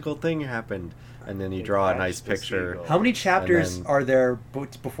fantastical thing happened, and then you draw a nice picture. How many chapters are there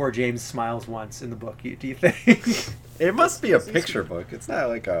before James smiles once in the book, do you think? It must be a picture book. It's not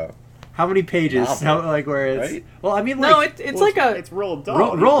like a... How many pages? Novel, where it's... right? Well, I mean, like... No, it's like a... It's Roald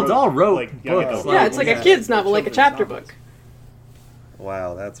Dahl. Roald Dahl wrote books. Yeah, it's like a kid's novel, like a chapter book.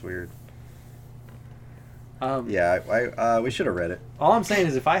 Wow, that's weird. Yeah, we should have read it. All I'm saying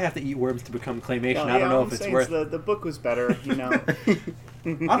is, if I have to eat worms to become claymation, I don't know if it's worth. The book was better,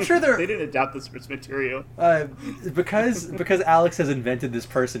 I'm sure they didn't adapt the source material. Because Alex has invented this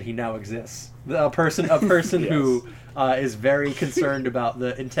person, he now exists. A person yes. Who is very concerned about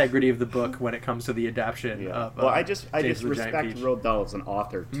the integrity of the book when it comes to the adaptation. Of, well, I just respect Roald Dahl as an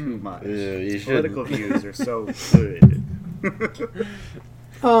author too much. His political views are so good.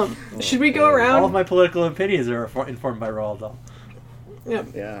 Should we go around? All of my political opinions are informed by Roald Dahl. Yep.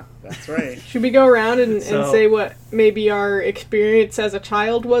 Yeah, that's right. Should we go around and say what maybe our experience as a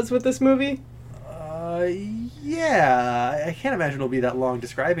child was with this movie? Yeah. I can't imagine it'll be that long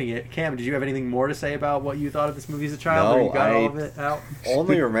describing it. Cam, did you have anything more to say about what you thought of this movie as a child? No, or you got all of it out?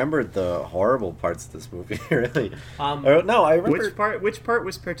 Only remembered the horrible parts of this movie, really. No, I remember... Which part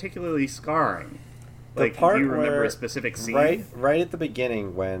was particularly scarring? The part do you remember where, a specific scene? Right at the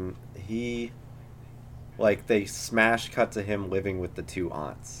beginning when he... Like, they smash cut to him living with the two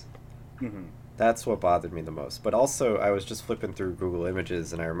aunts. Mm-hmm. That's what bothered me the most. But also, I was just flipping through Google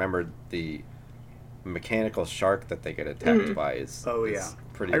Images, and I remembered the mechanical shark that they get attacked by is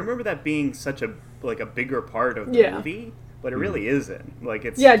pretty... I remember that being such a bigger part of the movie, but it really isn't. Like,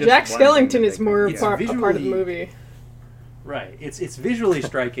 it's just Jack Skellington is more a part of the movie. Right. It's visually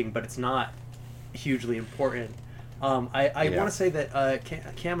striking, but it's not hugely important. I want to say that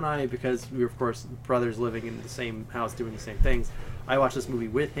Cam and I, because we were, of course, brothers living in the same house doing the same things, I watched this movie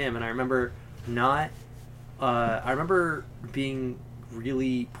with him, and I remember I remember being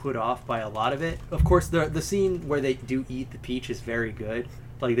really put off by a lot of it. Of course, the scene where they do eat the peach is very good.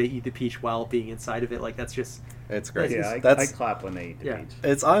 Like, they eat the peach while being inside of it. Like, that's just... It's great. I clap when they eat the peach.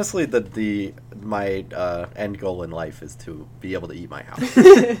 It's honestly my end goal in life is to be able to eat my house.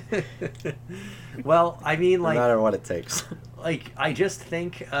 Well, I mean, like... No matter what it takes. Like, I just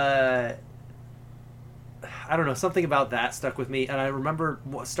think... I don't know, something about that stuck with me. And I remember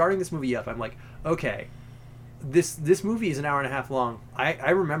starting this movie up, I'm like, okay, this movie is an hour and a half long. I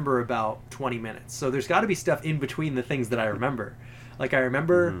remember about 20 minutes. So there's got to be stuff in between the things that I remember. Like, I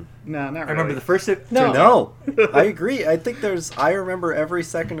remember... Mm-hmm. No, not really. I remember the first... No, I agree. I think I remember every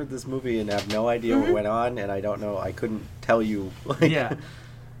second of this movie and have no idea what went on, and I don't know. I couldn't tell you. Like,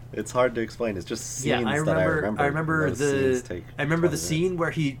 it's hard to explain. It's just scenes that I remember. I remember the scene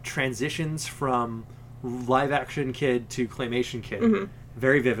where he transitions from live-action kid to claymation kid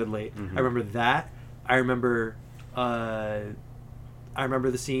very vividly. Mm-hmm. I remember that. I remember the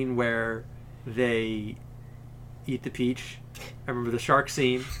scene where they eat the peach. I remember the shark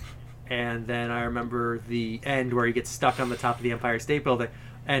scene. And then I remember the end where he gets stuck on the top of the Empire State Building.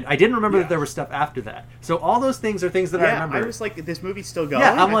 And I didn't remember that there was stuff after that. So all those things are things that I remember. I was like, this movie's still going?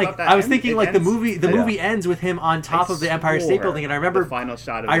 Yeah, I was thinking like the movie ends with him on top of the Empire State Building, and I remember the final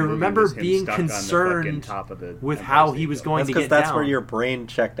shot of the movie was him being stuck on the concerned top of the with Empire how State he was Building. going to get down. That's where your brain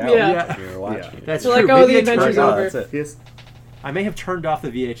checked out Yeah. when you were watching it. That's You're true. like, oh, Maybe the I turned adventure's off- over. That's it. I may have turned off the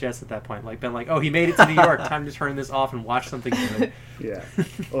VHS at that point, like been like, oh, he made it to New York, time to turn this off and watch something good. Yeah.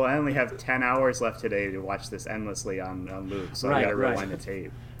 Well, I only have 10 hours left today to watch this endlessly on loop, so I gotta rewind the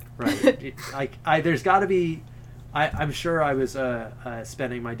tape. Right. There's got to be. I'm sure I was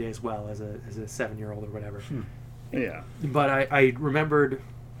spending my days well as a 7-year-old or whatever. Yeah. But I remembered.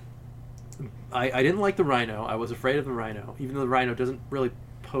 I didn't like the rhino. I was afraid of the rhino, even though the rhino doesn't really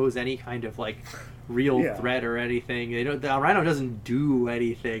pose any kind of like real threat or anything. The rhino doesn't do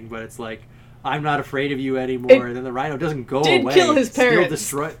anything, but it's like, I'm not afraid of you anymore. And then the rhino doesn't go away. Did kill his parents. Still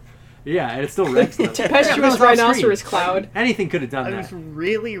destroy. Yeah, and it still wrecks them. Tempestuous rhinoceros cloud. Anything could have done I that. was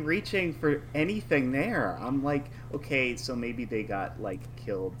really reaching for anything there. I'm like, okay, so maybe they got like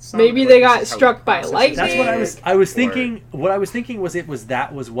killed. Maybe they got struck by lightning. That's what I was thinking. What I was thinking was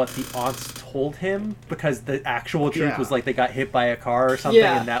that was what the aunts told him, because the actual truth was like they got hit by a car or something,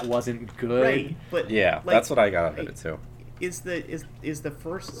 and that wasn't good. Right, but Yeah, like, that's what I got out of it too. Is the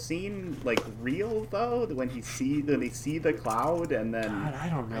first scene like real though? When they see the cloud and then God, I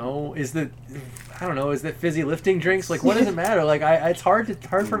don't know. Is that fizzy lifting drinks? Like, what does it matter? Like, it's hard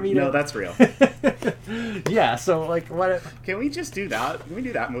for me to. No, that's real. Yeah. So like, what? Can we just do that? Can we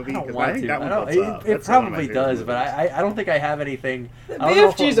do that movie? I don't 'Cause want think to. that one I holds don't, up. it That's one of my probably favorite does, but movies. I don't think I have anything. The I don't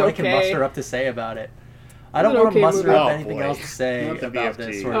know BFG's what I can okay. muster up to say about it. I It's don't an want to okay muster movie. up Oh, anything boy. else to say Not the about BFG.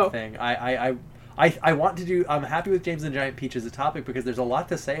 this sort of thing. I want to do. I'm happy with James and the Giant Peach as a topic because there's a lot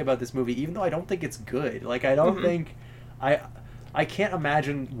to say about this movie, even though I don't think it's good. Like, I don't think I can't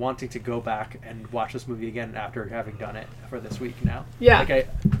imagine wanting to go back and watch this movie again after having done it for this week now. Yeah. Like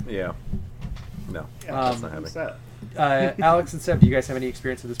Yeah. No, Yeah, that's not who's happening. that? Alex and Seb, do you guys have any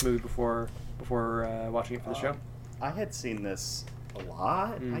experience with this movie before watching it for the show? I had seen this a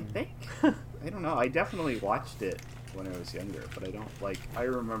lot. I think. I don't know. I definitely watched it when I was younger, but I don't like. I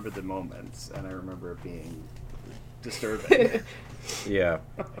remember the moments, and I remember it being disturbing. Yeah.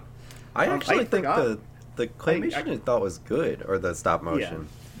 I actually think forgot. the claymation I thought was good, or the stop motion.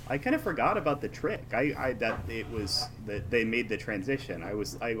 I kind of forgot about the trick. That it was that they made the transition. I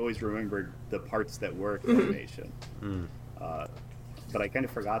always remembered the parts that were claymation, but I kind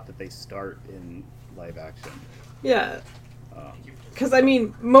of forgot that they start in live action. Yeah. Because, I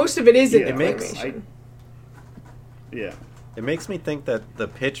mean, most of it is in Yeah, claymation. Yeah. It makes me think that the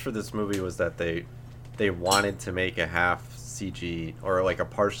pitch for this movie was that they wanted to make a half CG or like a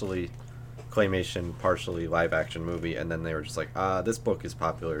partially claymation, partially live action movie, and then they were just like, this book is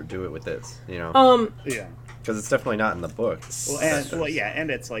popular, do it with this, you know? Yeah. Because it's definitely not in the book. And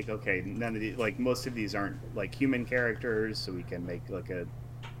it's like, okay, none of like most of these aren't like human characters, so we can make like a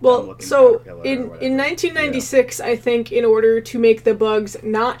Well, so in 1996, I think in order to make the bugs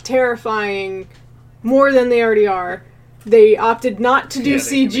not terrifying more than they already are, they opted not to do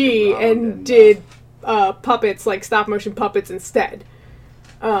CG and did puppets, like stop motion puppets instead.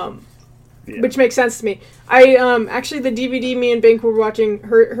 Which makes sense to me. I actually, the DVD me and Bink were watching,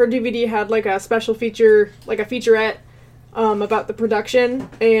 her DVD had like a special feature, like a featurette about the production,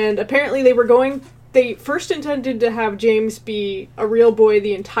 and apparently they first intended to have James be a real boy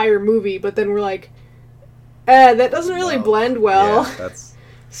the entire movie, but then were like, that doesn't really blend well. Yeah, that's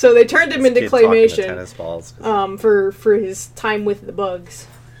so they turned him into claymation tennis balls, for his time with the bugs.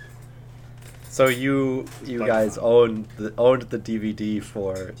 So you guys owned the DVD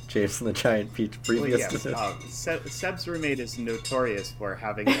for James and the Giant Peach previous to this? Seb's roommate is notorious for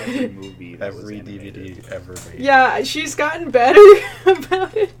having every movie that was every animated. DVD ever made. Yeah, she's gotten better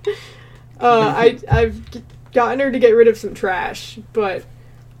about it. I've gotten her to get rid of some trash, but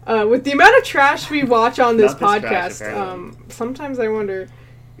with the amount of trash we watch on this podcast, sometimes I wonder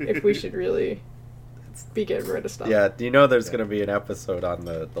if we should really be getting rid of stuff. Yeah, do you know there's going to be an episode on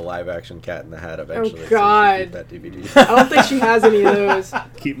the live action Cat in the Hat eventually? Oh, God. So that DVD. I don't think she has any of those.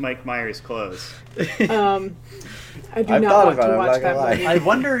 Keep Mike Myers close. I do not want to watch that movie. I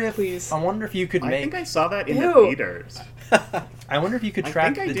wonder if you could make. I think I saw that in the theaters. I wonder if you could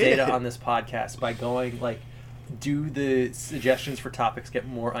track the data on this podcast by going like do the suggestions for topics get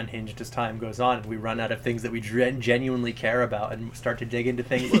more unhinged as time goes on, and we run out of things that we genuinely care about, and start to dig into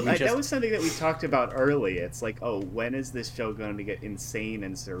things that we just... That was something that we talked about early. It's like, oh, when is this show going to get insane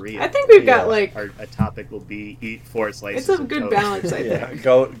and surreal? I think we've got like a topic will be eat 4 slices. It's a good balance, I think.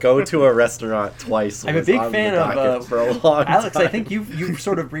 Go to a restaurant twice. I'm a big fan of for a long Alex. time. I think you've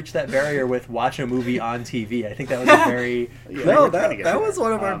sort of breached that barrier with watch a movie on TV. I think that was a very that was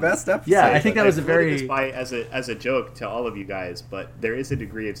one of our best episodes. Yeah, I think that was a very as a joke to all of you guys, but there is a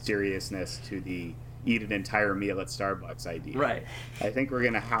degree of seriousness to the eat an entire meal at Starbucks idea. Right. I think we're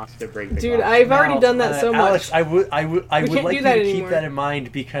gonna have to break the Dude, glass. I've already done that so Alex, much. I would like you to that keep anymore. that in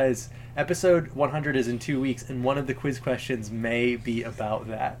mind, because episode 100 is in 2 weeks, and one of the quiz questions may be about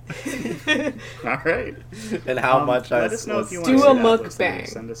that. All right. And how much let us know if you want do to a see that, mukbang.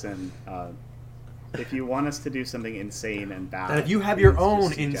 listeners. Send us in. If you want us to do something insane and bad, And if you have your please own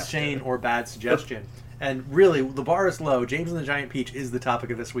just suggest insane it. or bad suggestion, and really, the bar is low. James and the Giant Peach is the topic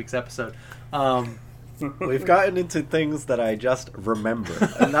of this week's episode. We've gotten into things that I just remember,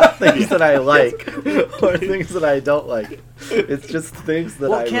 and not things that I like or things that I don't like. It's just things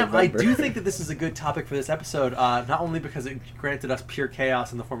that I Cam, remember. I do think that this is a good topic for this episode, not only because it granted us pure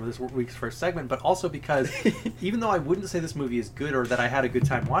chaos in the form of this week's first segment, but also because even though I wouldn't say this movie is good or that I had a good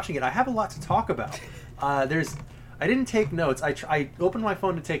time watching it, I have a lot to talk about. I didn't take notes. I opened my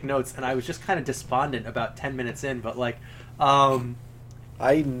phone to take notes, and I was just kind of despondent about 10 minutes in, but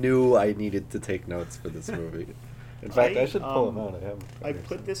I knew I needed to take notes for this movie. In fact, I should pull them out. I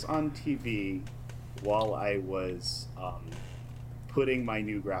put this on TV while I was putting my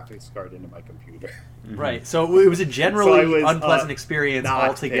new graphics card into my computer. Right. So it was a generally unpleasant experience not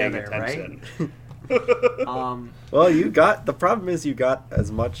altogether, paying right? Well, the problem is you got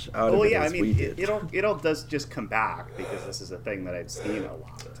as much out of it as we did. It'll does just come back because this is a thing that I've seen a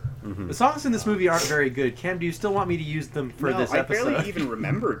lot. Mm-hmm. The songs in this movie aren't very good. Cam, do you still want me to use them for this episode? I barely even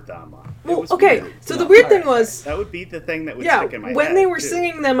remembered them. Well, okay, weird. so the weird thing was... That would be the thing that would stick in my head. When they were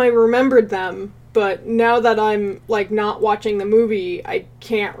singing them, I remembered them, but now that I'm, not watching the movie, I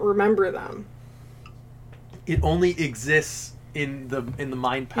can't remember them. It only exists in the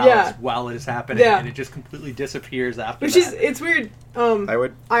mind palace while it is happening, and it just completely disappears after that. It's weird.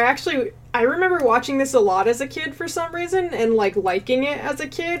 I remember watching this a lot as a kid for some reason, and liking it as a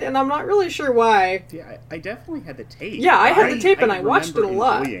kid, and I'm not really sure why. Yeah, I definitely had the tape. Yeah, I had the tape, and I watched it a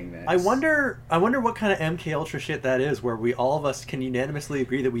lot. I wonder what kind of MK Ultra shit that is, where all of us can unanimously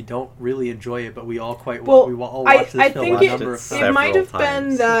agree that we don't really enjoy it, but we all we all watch this film a number of times. It might have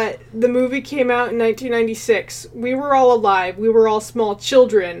been that the movie came out in 1996. We were all alive. We were all small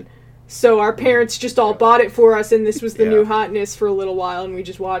children. So our parents just all bought it for us, and this was the new hotness for a little while, and we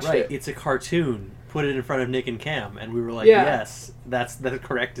just watched it. Right, it's a cartoon. Put it in front of Nick and Cam, and we were like, yes, that's the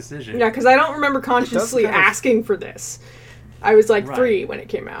correct decision. Yeah, because I don't remember consciously asking for this. I was 3 when it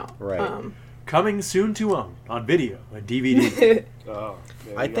came out. Right. Coming soon to own on video and DVD.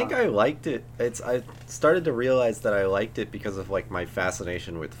 I think I liked it. I started to realize that I liked it because of my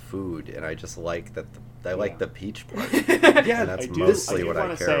fascination with food, and I just like that. I like the peach part. Yeah, and that's mostly what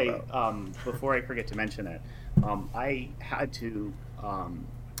I care about. Before I forget to mention it, I had to.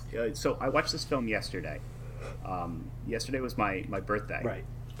 So I watched this film yesterday. Yesterday was my birthday. Right.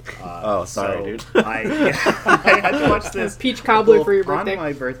 Sorry, dude. I had to watch this peach cobbler for your birthday. On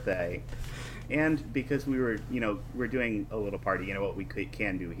my birthday. And because we're doing a little party, what we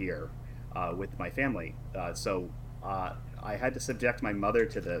can do here with my family. So I had to subject my mother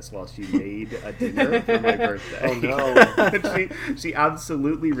to this while she made a dinner for my birthday. Oh no! she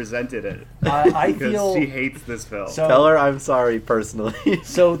absolutely resented it. I because feel she hates this film. So, tell her I'm sorry personally.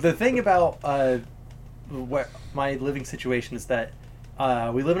 So the thing about my living situation is that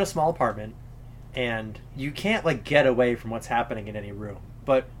we live in a small apartment, and you can't get away from what's happening in any room.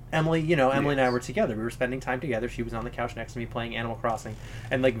 But Emily, Emily and I were together. We were spending time together. She was on the couch next to me playing Animal Crossing,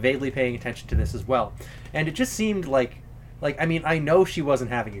 and vaguely paying attention to this as well. And it just seemed like I know she wasn't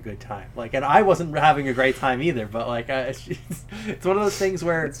having a good time. And I wasn't having a great time either. But it's one of those things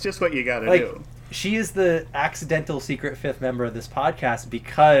where it's just what you gotta do. She is the accidental secret fifth member of this podcast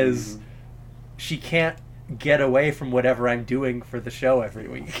because she can't get away from whatever I'm doing for the show every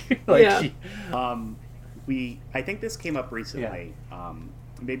week. I think this came up recently. Yeah.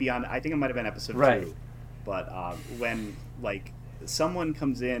 Maybe I think it might have been episode 2. But when someone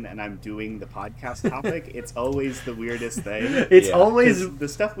comes in and I'm doing the podcast topic, it's always the weirdest thing. It's always the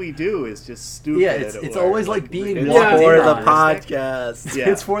stuff we do is just stupid. Yeah, it's always being for the podcast.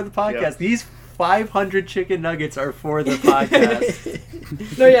 It's for the podcast. Yeah. These 500 chicken nuggets are for the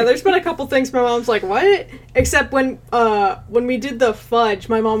podcast. No, yeah, there's been a couple things my mom's like, what? Except when we did the fudge,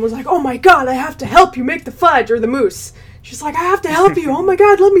 my mom was like, oh my god, I have to help you make the fudge, or the mousse. She's like, I have to help you. Oh my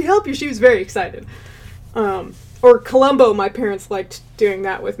god, let me help you. She was very excited. Or Columbo, my parents liked doing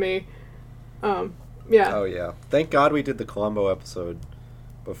that with me. Yeah. Oh, yeah. Thank God we did the Columbo episode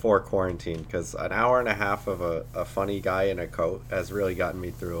before quarantine, because an hour and a half of a funny guy in a coat has really gotten me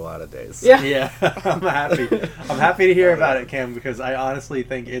through a lot of days. Yeah. Yeah, I'm happy. I'm happy to hear about it, Cam, because I honestly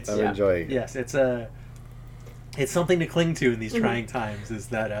think it's... I'm enjoying it. Yes, it's something to cling to in these trying times, is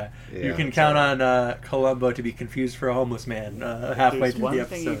that you Yeah, can count on Columbo to be confused for a homeless man halfway There's through one the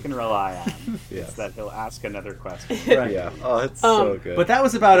thing episode. you can rely on. Yes. Is that he'll ask another question. Right. Yeah. Oh, it's so good. But that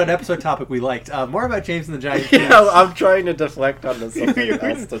was about an episode topic we liked. More about James and the Giant Peach. yeah, I'm trying to deflect onto something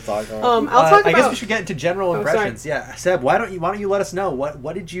else to talk about. I'll talk I guess about... we should get into general impressions. Yeah, Seb, why don't you let us know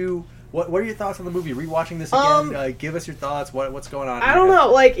what did you... What are your thoughts on the movie? Rewatching this again, give us your thoughts. What's going on? I don't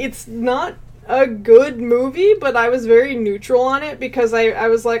know. Like, it's not a good movie, but I was very neutral on it because I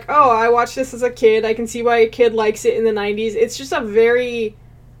was like, oh, I watched this as a kid. I can see why a kid likes it in the 90s. It's just a very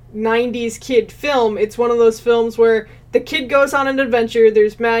 90s kid film. It's one of those films where the kid goes on an adventure,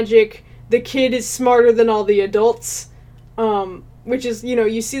 there's magic, the kid is smarter than all the adults, which is,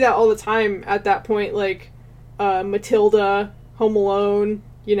 you see that all the time at that point, like Matilda, Home Alone,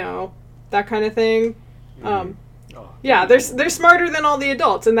 that kind of thing. Yeah, they're smarter than all the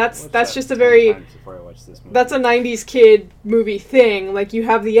adults, and that's just a very that's a 90s kid movie thing. Like, you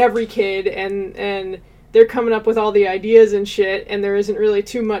have the every kid, and they're coming up with all the ideas and shit, and there isn't really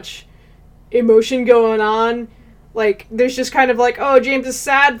too much emotion going on. Like, there's just kind of like, oh, James is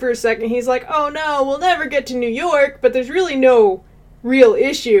sad for a second. He's like, oh no, we'll never get to New York, but there's really no real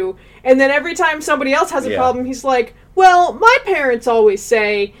issue. And then every time somebody else has a problem, he's like, well, my parents always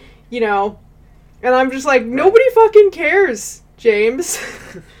say, and I'm just like, nobody fucking cares, James.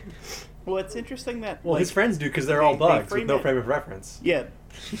 Well, it's interesting that... Well, his friends do, because they're all bugs with no frame of reference. Yeah.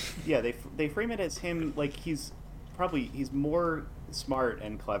 Yeah, they frame it as him, like, he's more smart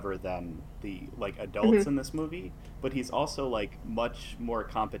and clever than the, like, adults in this movie, but he's also, like, much more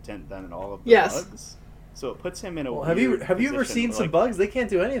competent than all of the bugs. So it puts him in a have you ever seen some bugs? They can't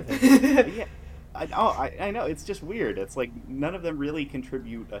do anything. Yeah. I know, it's just weird. It's like none of them really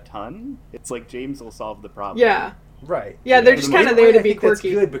contribute a ton. It's like James will solve the problem. Yeah. Right. Yeah, they're just kind of there to be quirky.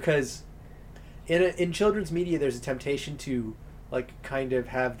 That's good, because in children's media there's a temptation to, like, kind of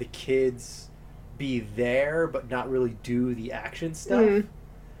have the kids be there but not really do the action stuff. And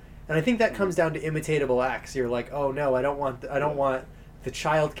I think that comes down to imitatable acts. You're like, oh no, I don't want the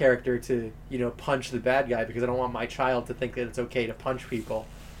child character to, punch the bad guy, because I don't want my child to think that it's okay to punch people.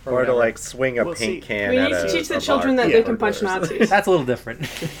 Or to, like, swing a paint can we at need to teach the a children bar. that they can punch Nazis. That's a little different.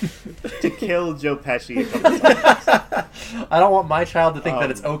 To kill Joe Pesci a couple times. I don't want my child to think that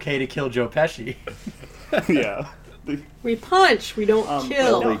it's okay to kill Joe Pesci. Yeah. We punch, we don't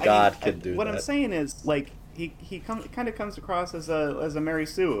kill. Only God can do what that. I'm saying is, like, he kind of comes across as a Mary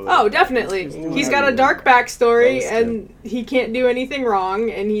Sue. Oh, definitely. He's got a dark backstory, and he can't do anything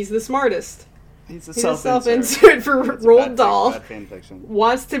wrong, and he's the smartest. He's a self-insert for Roald Dahl. Bad fan fiction.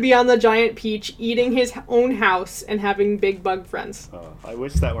 Wants to be on the Giant Peach, eating his own house, and having big bug friends. Oh, I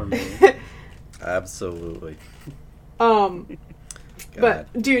wish that were me. Absolutely.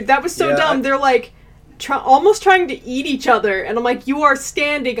 But, dude, that was so dumb. They're, like, almost trying to eat each other, and I'm like, you are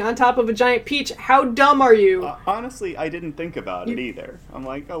standing on top of a giant peach. How dumb are you? Honestly, I didn't think about it either. I'm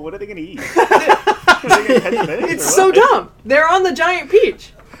like, oh, what are they going to eat? Are they gonna catch fish, it's so dumb. They're on the giant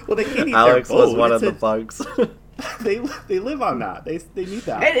peach. Well, they can't eat Alex their was food. one of the bugs. They live on that. They need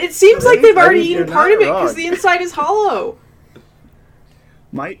that. And it seems like they've already eaten you're part not of it because wrong. the inside is hollow.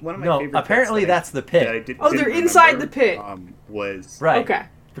 One of my favorite apparently bits that's the pit. that I didn't they're inside remember, the pit. Was Right. Okay.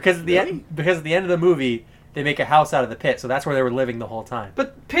 Because at the end of the movie, they make a house out of the pit, so that's where they were living the whole time.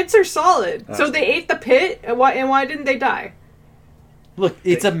 But pits are solid. So they ate the pit, and why didn't they die? Look,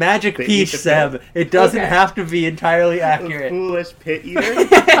 it's a magic they peach, eat the Seb. pit. It doesn't Okay. have to be entirely a accurate. foolish pit eater.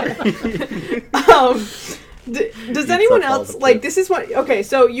 Does anyone up all else the like pits. this? Is what? Okay,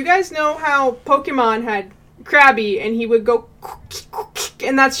 so you guys know how Pokemon had Krabby, and he would go,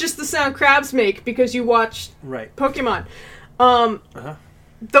 and that's just the sound crabs make because you watched Right. Pokemon.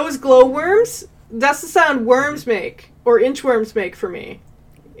 Those glowworms, that's the sound worms make, or inchworms make for me.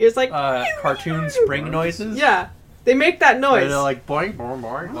 It's like Cartoon spring noises? yeah, they make that Where noise. they're like boing, boing,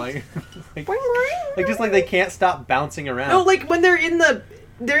 boing. Like, Boing, boing. like just like they can't stop bouncing around. No, like when they're in the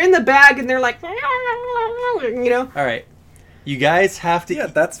bag and they're like, you know. All right. You guys have to. Yeah,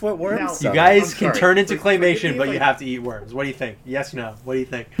 that's what worms. Now- sound You like. guys I'm can sorry. turn into Forgive me claymation, if but I- you have to eat worms. What do you think? Yes, no. What do you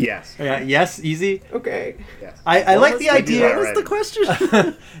think? Yes. Yes, easy. Okay. Yes. I like the What idea. was the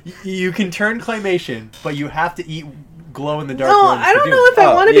question? You can turn claymation, but you have to eat glow in the dark. No, I don't know if I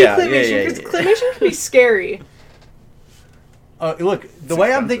Oh, want to yeah, be claymation yeah, because yeah. claymation can be scary. Look, the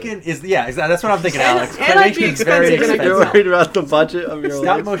way I'm thinking is that's what I'm thinking, Alex. and I'd be Claymation is very expensive and I You're could expensive. worried about the budget of your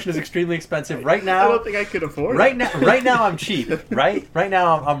Stop life. motion is extremely expensive. Right I now, don't think I could afford right it. now I'm cheap. Right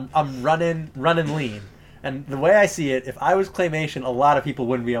now I'm running lean. And the way I see it, if I was claymation, a lot of people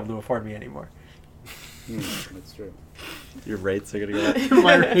wouldn't be able to afford me anymore. That's true. Your rates are gonna go up.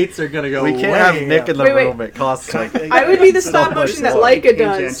 My rates are gonna go. We can't way have Nick up. in the Wait, wait. room. It costs like. I would be the So stop much motion that more Leica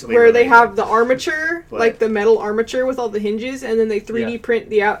does, tangentially where they related. have the armature, But- like the metal armature with all the hinges, and then they 3D Yeah. print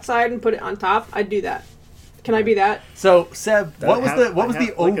the outside and put it on top. I'd do that. Can I be that? So Seb, what was I the have- what was I the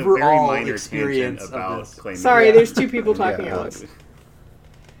have, like, a very overall minor experience tangent of about this? claymation. Sorry, Yeah. there's two people talking, Yeah. Alex.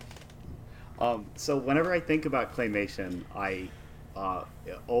 So whenever I think about claymation, I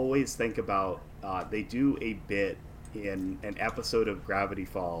always think about they do a bit in an episode of Gravity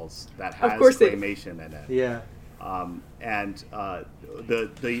Falls that has course they do. claymation in it. Yeah. And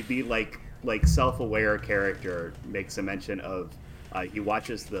the like self-aware character makes a mention of he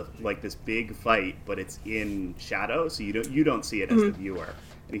watches this big fight, but it's in shadow, so you don't see it as the viewer.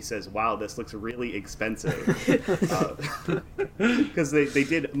 And he says, "Wow, this looks really expensive," because they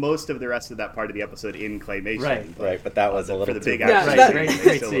did most of the rest of that part of the episode in claymation. Right. but, Right, but that was a for little the too big much. Yeah, action that- scene, Great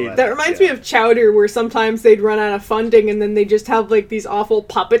they scene. silhouette That it, reminds yeah. me of Chowder, where sometimes they'd run out of funding, and then they just have like these awful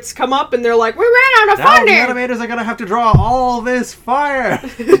puppets come up, and they're like, "We ran out of Now the funding." animators are gonna have to draw all this fire.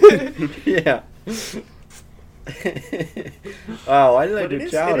 Yeah. Oh, why did I But do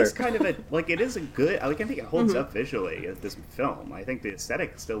it chowder? is kind of it is a good. I think it holds up visually. This film, I think the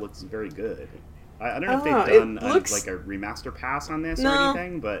aesthetic still looks very good. I don't know if Oh, they've it done looks- like a remaster pass on this No. or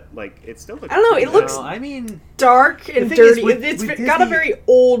anything, but like it still looks. I don't know, it good. looks- I mean, Dark and thing is, dirty. with- It's with got a Disney- very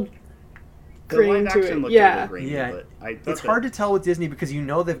old the grain live to action it. looked a Yeah. little grainy, Yeah. but I thought it's hard to tell with Disney because you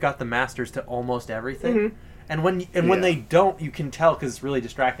know they've got the masters to almost everything, Mm-hmm. and when Yeah. they don't, you can tell because it's really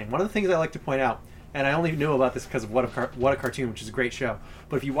distracting. One of the things I like to point out, and I only knew about this because of What a Cartoon, which is a great show.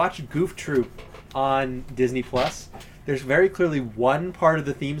 But if you watch Goof Troop on Disney Plus, there's very clearly one part of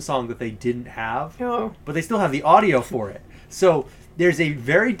the theme song that they didn't have, Oh. but they still have the audio for it. So there's a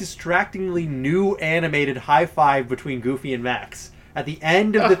very distractingly new animated high five between Goofy and Max at the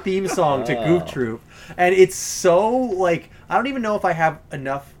end of the theme song to Goof Troop, and it's so like I don't even know if I have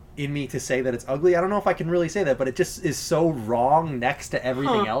enough in me to say that it's ugly. I don't know if I can really say that, but it just is so wrong next to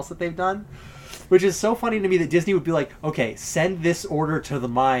everything else that they've done. Which is so funny to me that Disney would be like, okay, send this order to the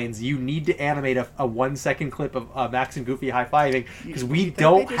mines. You need to animate a 1 second clip of Max and Goofy high-fiving because we You think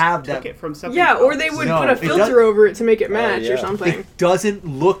don't they just have took that. it from something Yeah, or else? they would No, put a it filter does- over it to make it match yeah. or something. It doesn't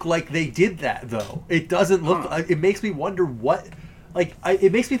look like they did that though. It doesn't look. It makes me wonder what. Like,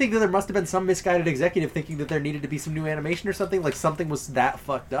 it makes me think that there must have been some misguided executive thinking that there needed to be some new animation or something. Like something was that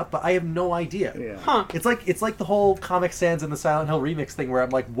fucked up, but I have no idea. Yeah. Huh. It's like the whole Comic Sans and the Silent Hill remix thing, where I'm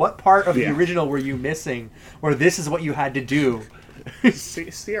like, what part of Yeah. the original were you missing? Where this is what you had to do?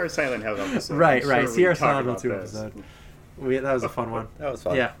 See our Silent Hill episode. Right, I'm right. sure See we our talk Silent Hill about 2 this. episode. That was a fun one. That was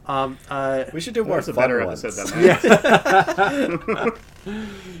fun. Yeah. We should do That more was a fun better ones. episode than that.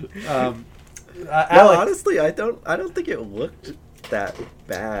 Yeah. No, Alex, honestly, I don't think it looked that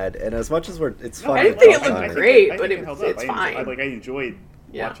bad. And as much as it's fun, I didn't to think it talk looked on it. great, I but think it- held it's up. fine. I enjoyed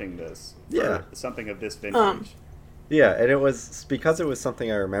Yeah. watching this. Yeah. For something of this vintage. Yeah, and it was because it was something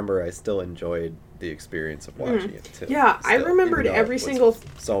I remember. I still enjoyed the experience of watching it too. Yeah, I Still, remembered even though every it was single-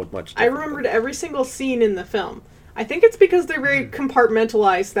 so much. I different remembered than- every single scene in the film. I think it's because they're very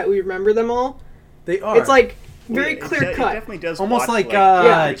compartmentalized that we remember them all. they are. It's like very It clear It cut definitely does Almost watch, like, chapters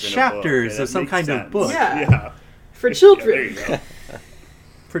in a book, chapters and of it some makes kind of sense. book. Yeah. for Yeah, children. there you go.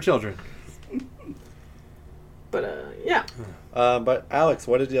 for children. But yeah, But Alex,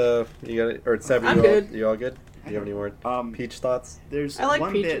 what did you got? Or Seb, I'm you good. You all good? Do you have any more peach thoughts? There's I like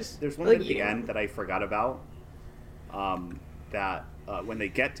one peaches. bit. There's one I like bit at the eating end them. that I forgot about. That when they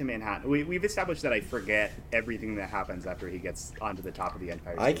get to Manhattan, we've established that I forget everything that happens after he gets onto the top of the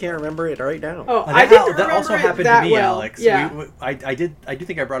Empire State I can't remember it right now. oh, I didn't that remember also it happened that to me, well. Alex. Yeah, I do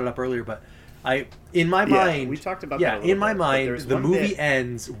think I brought it up earlier, but in my Yeah, mind, we talked about yeah, that a little in my bit, but mind, there's the one movie bit-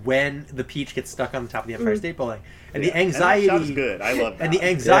 ends when the Peach gets stuck on the top of the Empire State Building, and the Yeah, and that anxiety. shot's good. I love that. And the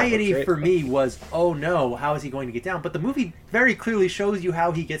anxiety Yeah, that's for great. me was, oh no, how is he going to get down? But the movie very clearly shows you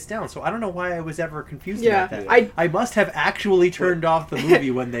how he gets down, so I don't know why I was ever confused Yeah, about that. I must have actually turned off the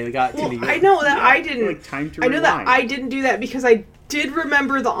movie when they got to well, New York. I know that Yeah, I didn't. like, time to I know that rewind. I didn't do that because I did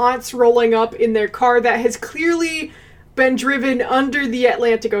remember the aunts rolling up in their car that has clearly been driven under the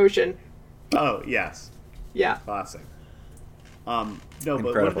Atlantic Ocean. Oh yes, Yeah. classic. No, but one of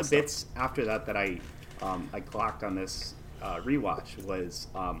Incredible the bits after that I clocked on this rewatch was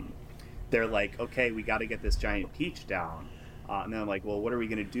they're like, okay, we got to get this giant peach down. And then I'm like, well, what are we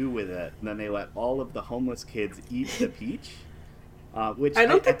going to do with it? And then they let all of the homeless kids eat the peach. Which I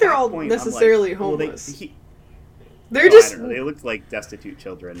don't think at they're that all point, I'm like, necessarily well, homeless. I They're just. don't know. They looked like destitute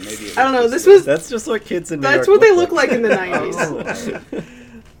children. Maybe it I don't know. just This was. That's just what kids in New That's York what they look like in the Oh, 90s.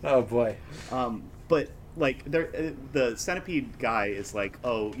 Oh boy. But like, the centipede guy is like,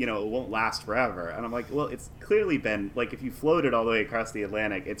 oh, you know, it won't last forever, and I'm like, well, it's clearly been like, if you float it all the way across the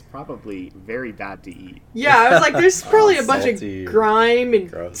Atlantic, it's probably very bad to eat. Yeah, I was like, there's probably a bunch salty. of grime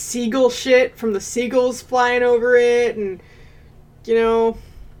and Gross. seagull shit from the seagulls flying over it, and you know,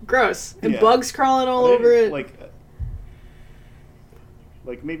 gross, and Yeah. bugs crawling all They- over it.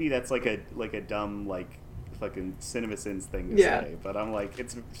 Like maybe that's like a dumb like fucking CinemaSins thing to Yeah. say, but I'm like,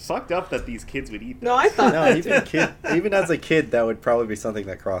 it's fucked up that these kids would eat this. No, I thought No, that too. even as a kid, that would probably be something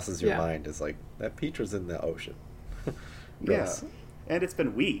that crosses your Yeah. mind. Is like, that peach was in the ocean. Yeah, and it's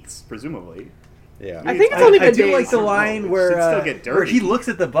been weeks, presumably. Yeah. I think it's only I been do days. like the line It where should still get where he dirty. looks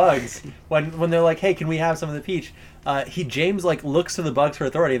at the bugs when they're like, "Hey, can we have some of the peach?" James like looks to the bugs for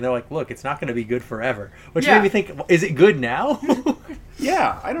authority, and they're like, "Look, it's not going to be good forever." Which Yeah. made me think, is it good now?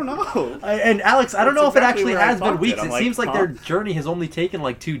 Yeah, I don't know. And Alex, I don't That's know if it exactly actually where I has been bumped weeks. it. I'm It like, seems like huh? their journey has only taken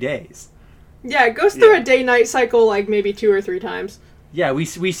like 2 days. Yeah, it goes through Yeah. a day-night cycle like maybe 2 or 3 times. Yeah, we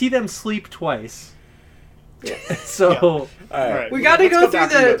see them sleep twice. Yeah. So All All right. We gotta let's go through back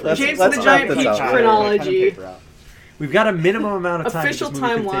the and go through James this. and the let's Giant wrap this Peach up. Pen and chronology. paper out. we've got a minimum amount of time Official this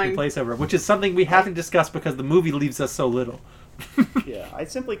movie could take timeline. place over, which is something we haven't discussed because the movie leaves us so little. Yeah, I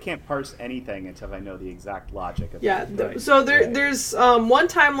simply can't parse anything until I know the exact logic of Yeah, it. Right. so there's one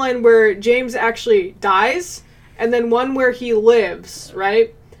timeline where James actually dies, and then one where he lives,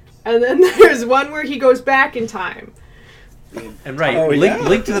 right? And then there's one where he goes back in time. And right, Oh, link, yeah?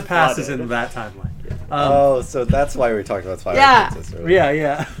 link to the Past is Flooded. in that timeline. Oh, so that's why we were talking about Twilight Yeah. Princess earlier.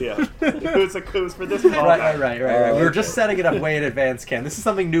 Yeah. Yeah, it was for this moment. Right. Oh, We were okay. just setting it up way in advance, Ken. This is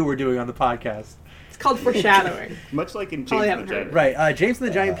something new we're doing on the podcast. It's called foreshadowing. Much like in Probably James haven't the heard Giant. it. Right, James and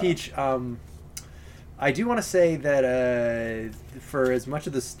the Giant Peach. I do want to say that for as much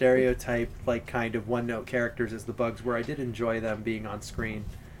of the stereotype, like kind of one-note characters as the bugs were, I did enjoy them being on screen.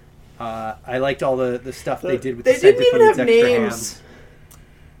 I liked all the stuff they did with They the didn't even have centipedes, extra names. hands.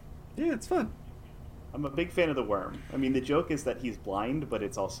 Yeah, it's fun. I'm a big fan of the worm. I mean, the joke is that he's blind, but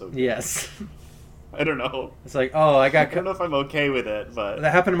it's also good. Yes, I don't know. it's like, oh, I I got don't know if I'm okay with it, but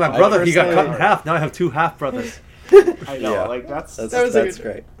that happened to my I brother. He got personally- cut in half. Now I have 2 half brothers. I know, Yeah. like that's That was a That's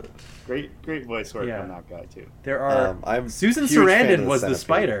good great. great voice work Yeah. on that guy too. There are I'm Susan huge fan of Sarandon the was the centipede.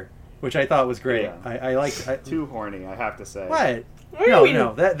 spider, which I thought was great. Yeah. I liked. Too horny, I have to say. What? What do you No, mean?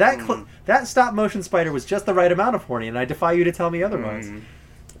 no. That stop motion spider was just the right amount of horny, and I defy you to tell me otherwise. Mm.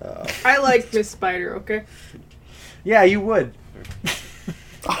 I like Miss Spider, okay? Yeah, you would.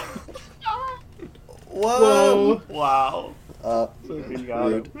 Whoa. Wow. Rude.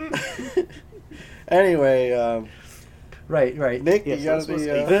 Got him. Anyway, Right. Nick, Yes, you got this was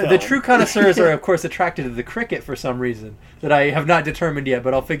the. a- The Film. true connoisseurs are, of course, attracted to the cricket for some reason that I have not determined yet,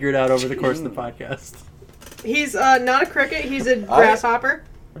 but I'll figure it out over the course of the podcast. He's not a cricket, he's a grasshopper.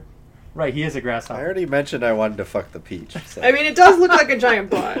 Right, he is a I grasshopper. already mentioned I wanted to fuck the peach. So. I mean, it does look like a giant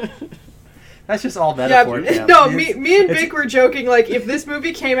butt. That's just all Yeah, metaphor. Cam. no, It's- me and it's- Vic were joking, like, if this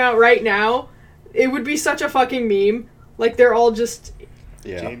movie came out right now, it would be such a fucking meme. Like, they're all just,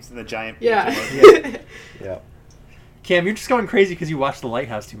 Yeah. James and the Giant. yeah. Peach. Yeah. Cam, you're just going crazy because you watched The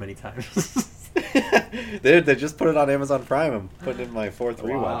Lighthouse too many times. Dude, they just put it on Amazon Prime. I'm putting it in my 4th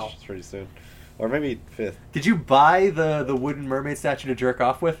rewatch Wow. pretty soon. Or maybe 5th. Did you buy the wooden mermaid statue to jerk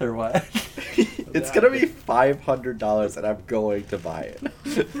off with, or what? It's going to be $500 and I'm going to buy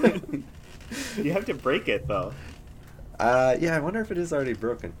it. You have to break it though. Yeah, I wonder if it is already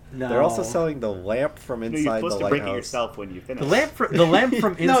broken. No. They're also selling the lamp from No, inside you're the supposed to lighthouse. break it yourself when you finish. The lamp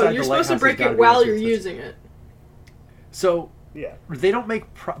from inside No, the you're supposed to lighthouse break has gotta it be while the you're truth. using it. So Yeah. they don't make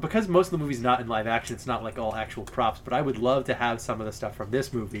because most of the movie's not in live action. It's not like all actual props. But I would love to have some of the stuff from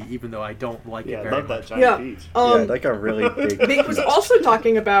this movie, even though I don't like Yeah, it I very love much. that Giant Yeah. Peach. Yeah, like a really big. Nick was peach. also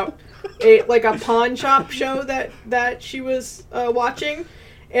talking about a pawn shop show that she was watching,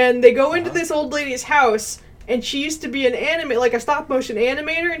 and they go into this old lady's house, and she used to be an like a stop motion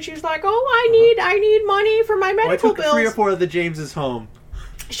animator, and she's like, "Oh, I need money for my Well, I medical took bills." 3 or 4 of the Jameses home.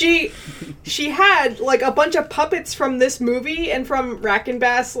 She had like a bunch of puppets from this movie and from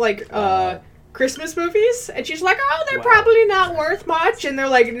Rack-and-Bass Christmas movies, and she's like, "Oh, they're Wow. probably not worth much," and they're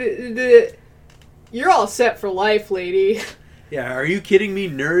like, you're all set for life, lady. Yeah, are you kidding me?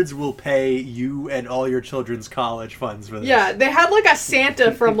 Nerds will pay you and all your children's college funds for this. Yeah, they had like a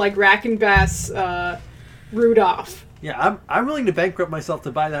Santa from like Rack and Bass Rudolph. Yeah, I'm willing to bankrupt myself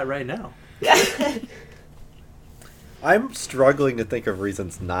to buy that right now. I'm struggling to think of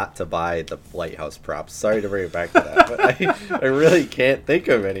reasons not to buy the lighthouse props. Sorry to bring it back to that, but I really can't think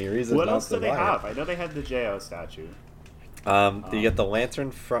of any reason What not else to do they buy have? it. I know they had the J.O. statue. You get the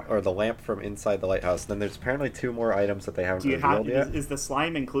lantern or the lamp from inside the lighthouse. Then there's apparently 2 more items that they haven't Do you revealed have yet. is the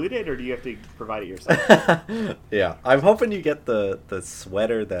slime included, or do you have to provide it yourself? Yeah, I'm hoping you get the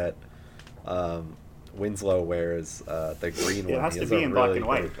sweater that Winslow wears, the green one. It has He to has be a in black really and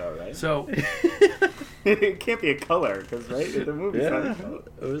white, good- though, right? So, It can't be a color, because right, the movie's not Yeah, a color.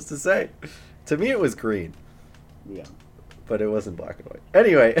 it was to say. To me, it was green, Yeah. but it wasn't black and white.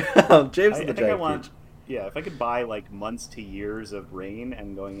 Anyway, James and the I think I Giant want. Peach. Yeah, if I could buy like months to years of rain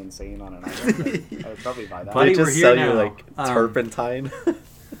and going insane on an island, I would probably buy that. Buddy, They we're just here sell now. you like Um, turpentine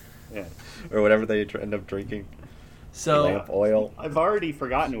Yeah. or whatever they end up drinking. so Lamp oil. I've already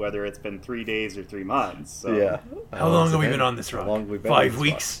forgotten whether it's been 3 days or 3 months. So. Yeah. how long have we been on this How run? long have we been on 5 this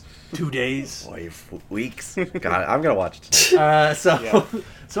weeks? 2 days? run? 5 weeks. God, I'm gonna watch it tonight. Yeah.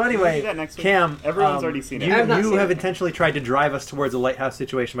 So We'll anyway, do that next week. Cam, Everyone's already seen it. You, I have not you seen have it. intentionally tried to drive us towards a lighthouse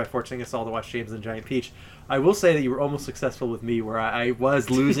situation by forcing us all to watch James and the Giant Peach. I will say that you were almost successful with me, where I was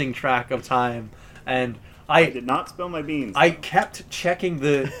losing track of time, and I did not spill my beans. I kept checking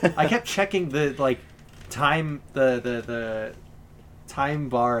the like time the time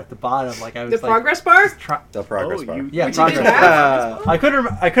bar at the bottom. Like I was The progress bar? The progress bar. Yeah, Which you didn't progress. have? I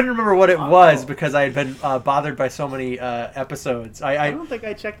couldn't remember what it was because I had been bothered by so many episodes. I don't think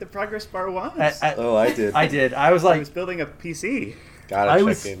I checked the progress bar once. Oh, I did. I did. I was I like, was building a PC. Gotta I check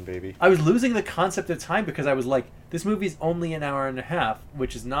was- in, baby. I was losing the concept of time because I was like, this movie's only an hour and a half,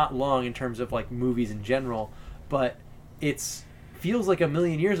 which is not long in terms of like movies in general, but it's feels like a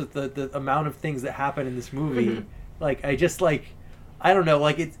million years with the amount of things that happen in this movie. Like I just like, I don't know,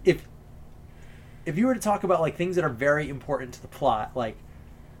 like it's if you were to talk about like things that are very important to the plot, like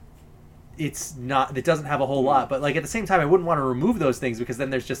it doesn't have a whole lot, but like at the same time I wouldn't want to remove those things because then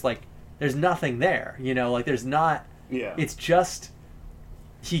there's just like there's nothing there, you know, like there's not. Yeah. It's just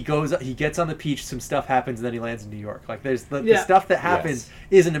he gets on the peach, some stuff happens, and then he lands in New York. Like there's the Yeah. stuff that happens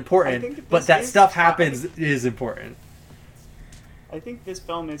Yes. isn't I important, think but this that is stuff fine. happens is important. I think this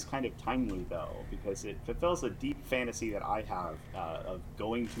film is kind of timely, though, because it fulfills a deep fantasy that I have of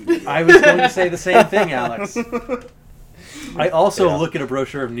going to New York. I was going to say the same thing, Alex. I also Yeah. look at a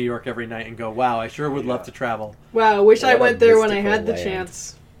brochure of New York every night and go, "Wow, I sure would love to travel." Wow, I wish I What a went there when I mystical had the land.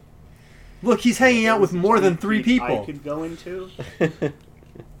 chance. Look, he's hanging out with There's a more than giant 3 peak people. I could go into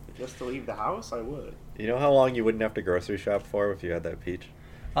just to leave the house. I would. You know how long you wouldn't have to grocery shop for if you had that peach?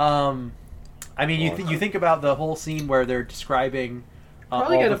 I mean, you think about the whole scene where they're describing.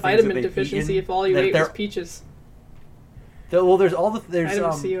 Probably all got the a things that vitamin they've deficiency eaten, if all you that ate they're- was peaches. Well, there's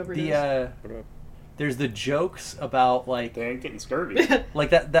Vitamin C overdose. there's the jokes about like They ain't getting scurvy.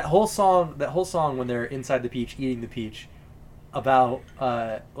 like that whole song when they're inside the peach eating the peach about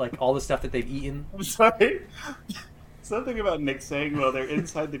like all the stuff that they've eaten. I'm sorry. Something about Nick saying, "Well, they're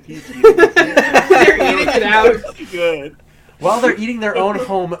inside the peach eating the peach." They're eating it out. Good. While they're eating their own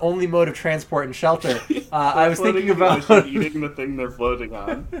home only mode of transport and shelter. I was Floating thinking in the about ocean, eating the thing they're floating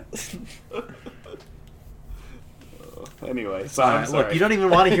on. Anyway, so I'm sorry. look, you don't even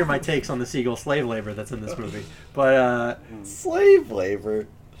want to hear my takes on the seagull slave labor that's in this movie. But Slave labor.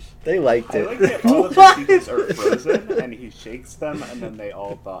 They liked I it. like that all of the seagulls are frozen, and he shakes them, and then they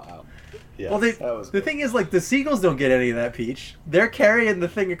all thaw out. Yes. well, That was the good. thing is, like, the seagulls don't get any of that peach. They're carrying the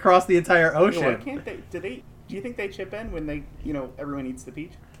thing across the entire Why ocean. can't they? Do you think they chip in when they, everyone eats the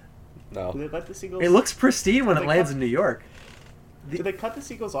peach? Do no. they let the seagulls? It looks pristine when Do it they lands cut- in New York. Do they cut the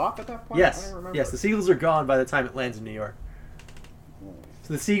seagulls off at that point? I Yes, don't remember. yes, the seagulls are gone by the time it lands in New York.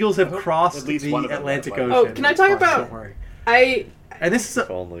 So the seagulls have I hope crossed at least the one of them Atlantic does, Ocean. like- Oh, can I It's talk fine, about- Don't worry. And this is If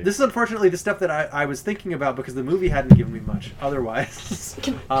only. this is unfortunately the stuff that I was thinking about because the movie hadn't given me much. Otherwise,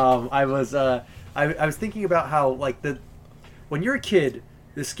 I was thinking about how like when you're a kid,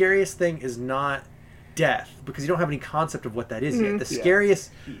 the scariest thing is not death because you don't have any concept of what that is yet.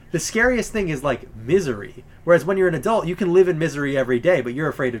 The scariest thing is like misery. Whereas when you're an adult, you can live in misery every day, but you're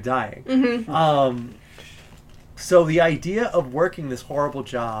afraid of dying. So the idea of working this horrible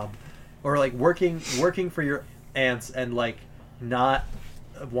job, or like working for your aunts and like not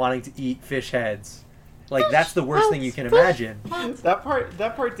wanting to eat fish heads, like that's the worst thing you can imagine. That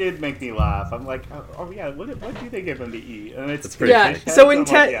part did make me laugh. I'm like, oh yeah, what do they give him to eat? And it's pretty Yeah, fish heads. so I'm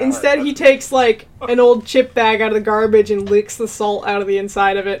like, yeah, instead he that's- takes like an old chip bag out of the garbage and licks the salt out of the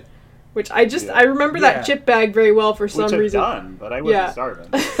inside of it. which I remember that chip bag very well for some Which I've reason. done, but I wasn't starving.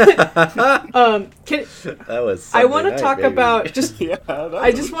 That was. I want to Sunday talk night, about maybe. just. Yeah,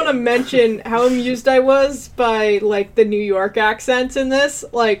 I just want to mention how amused I was by like the New York accents in this.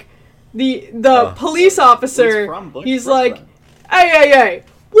 Like the police officer, he's like, hey,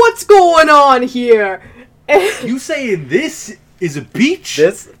 what's going on here? You saying this is a beach?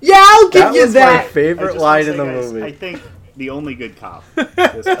 Yeah, I'll give you was that. my favorite line in the movie. I think the only good cop.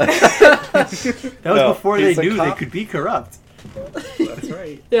 That was before they he's a knew they cop. could be corrupt. That's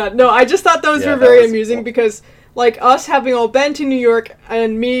right. Yeah, no, I just thought those Yeah, were that very was amusing cool. because, like, us having all been to New York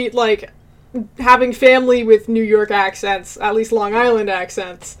and me, like, having family with New York accents, at least Long Island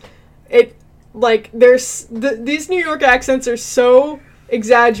accents, these New York accents are so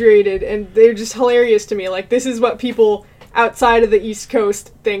exaggerated and they're just hilarious to me. Like, this is what people outside of the East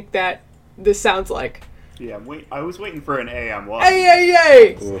Coast think that this sounds like. Yeah, I was waiting for an A on one.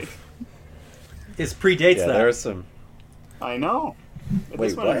 Hey! Oof. This predates Yeah, that. there was some. I know. But Wait,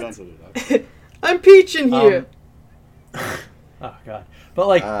 this one what? invented it. I'm peaching here. Oh god. But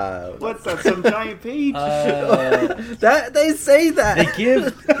like What's that? Some giant peach? That they say that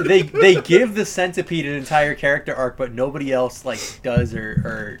they give the centipede an entire character arc, but nobody else like does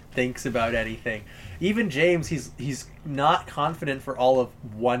or thinks about anything. Even James, he's not confident for all of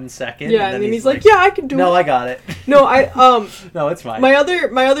 1 second. Yeah, and then he's like, yeah, I can do it. No, I got it. No, No, it's fine. My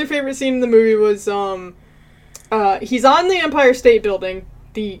other favorite scene in the movie was he's on the Empire State Building.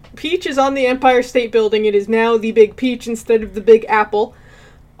 The peach is on the Empire State Building. It is now the Big Peach instead of the Big Apple.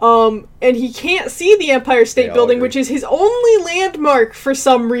 And he can't see the Empire State Building, which is his only landmark for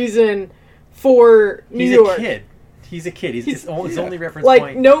some reason for New York. He's a kid. He's his only reference like,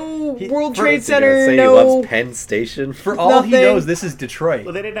 point. no World Trade Center, say no... He loves Penn Station. For all he knows, this is Detroit.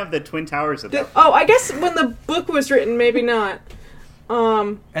 Well, they didn't have the Twin Towers at that point. Oh, I guess when the book was written, maybe not.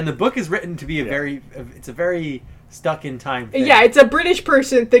 And the book is written to be it's a very stuck in time thing. Yeah, it's a British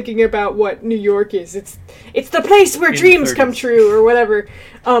person thinking about what New York is. It's the place where dreams come true, or whatever.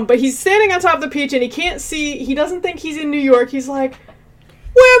 But he's standing on top of the peach, and he can't see. He doesn't think he's in New York. He's like,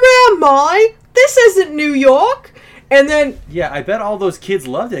 "Where am I? This isn't New York." And then yeah, I bet all those kids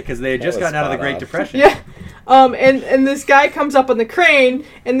loved it because they had just gotten out of the Great Depression. Yeah. And this guy comes up on the crane,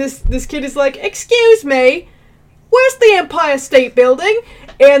 and this kid is like, "Excuse me, where's the Empire State Building?"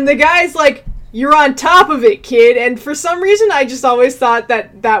 And the guy's like, "You're on top of it, kid." And for some reason, I just always thought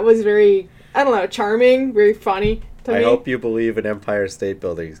that was very, I don't know, charming, very funny to me. I hope you believe in Empire State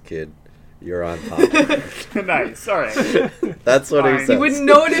Buildings, kid. You're on top of it. Nice, alright. That's what he Fine. says. He wouldn't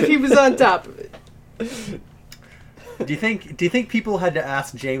know it if he was on top of it. Do you think people had to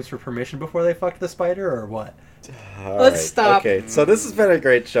ask James for permission before they fucked the spider, or what? Let's stop. Okay, so this has been a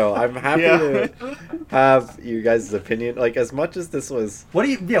great show. I'm happy Yeah. to have you guys' opinion. Like, as much as this was... What are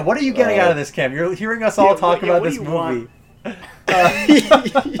you getting out of this, Cam? You're hearing us all talk about what this do you movie.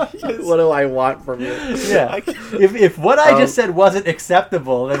 What do I want from you? Yeah. If what I just said wasn't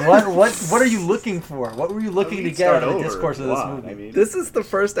acceptable, then what are you looking for? What were you looking to get out of the discourse of this movie? I mean, This is the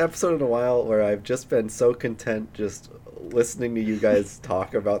first episode in a while where I've just been so content just listening to you guys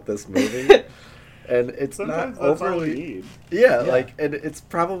talk about this movie. And it's sometimes not that's all you overly... need. Yeah, like, and it's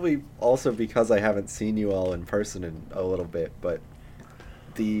probably also because I haven't seen you all in person in a little bit, but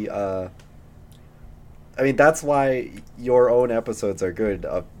I mean, that's why your own episodes are good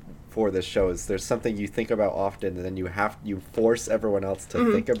for this show, is there's something you think about often, and then you force everyone else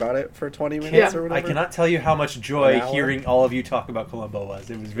to think about it for 20 minutes or whatever. I cannot tell you how much joy An hour? hearing all of you talk about Columbo was.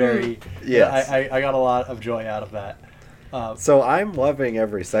 It was very... Yes. I got a lot of joy out of that. So I'm loving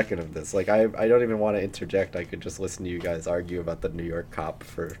every second of this. Like, I don't even want to interject. I could just listen to you guys argue about the New York cop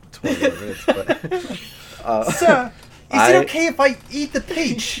for 20 minutes. But, Sir, is it okay if I eat the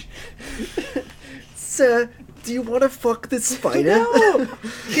peach? Sir, do you want to fuck this spider? No!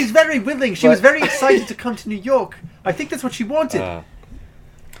 She's very willing. She was very excited to come to New York. I think that's what she wanted.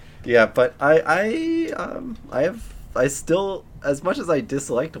 Yeah, but I still, as much as I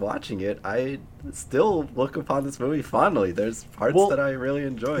disliked watching it, I still look upon this movie fondly. There's parts that I really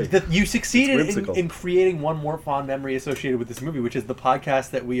enjoy. You succeeded It's whimsical. in creating one more fond memory associated with this movie, which is the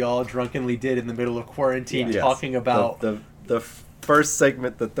podcast that we all drunkenly did in the middle of quarantine, Yes. talking about the first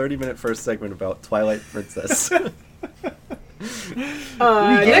segment, the 30-minute first segment about Twilight Princess. we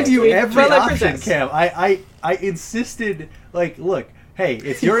gave you every option, Cam. I insisted, like, look, hey,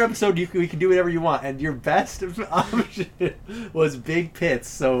 it's your episode. We can do whatever you want, and your best option was Big Pits.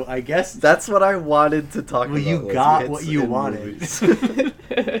 So I guess that's what I wanted to talk about. Well, you got what you wanted.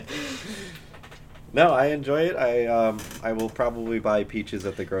 No, I enjoy it. I will probably buy peaches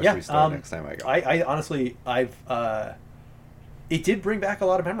at the grocery store next time I go. I honestly, it did bring back a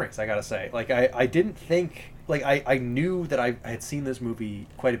lot of memories, I gotta say. Like, I didn't think... Like, I knew that I had seen this movie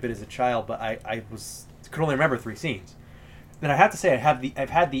quite a bit as a child, but I could only remember 3 scenes. Then I have to say, I've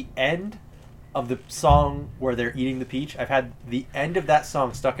had the end of the song where they're eating the peach. I've had the end of that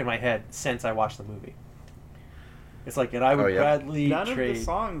song stuck in my head since I watched the movie. It's like, and I would gladly None trade of the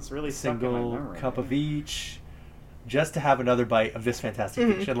songs really a stuck in my single memory. cup of each just to have another bite of this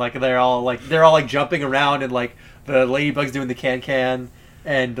fantastic peach. And like they're all like jumping around, and like the ladybug's doing the can,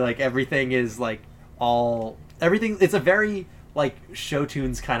 and like everything is like everything. It's a very like show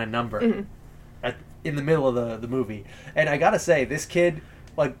tunes kind of number in the middle of the movie. And I gotta say, this kid,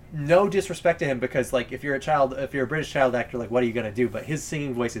 like, no disrespect to him, because like if you're a British child actor, like, what are you gonna do? But his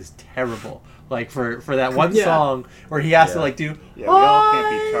singing voice is terrible. Like for that one song where he has to like do we all can't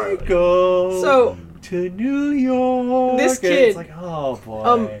be Charlie. Go So to New York. this And kid, it's like, oh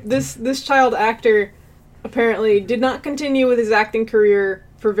boy. this child actor apparently did not continue with his acting career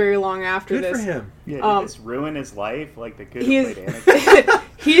for very long after Good this. for him. Yeah, did this ruin his life? Like the kid He who is, played Anakin?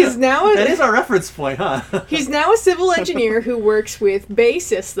 he is now That is our reference point, huh? he's now a civil engineer who works with Bay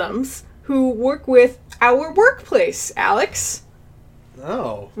Systems, who work with our workplace. Alex,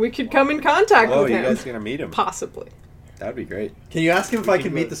 Oh. we could come in contact Oh, with you him. guys gonna meet him? Possibly. That'd be great. Can you ask him if I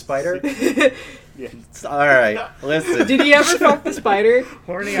can meet the spider? Yeah. All right, listen. Did he ever fuck the spider?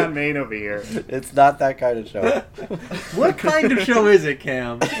 Horny on Maine over here. It's not that kind of show. What kind of show is it,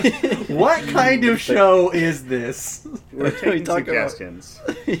 Cam? What kind of show is this? We're taking talk about- suggestions.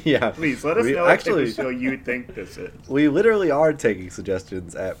 Yeah. Please let us We know actually- what type of show you think this is. We literally are taking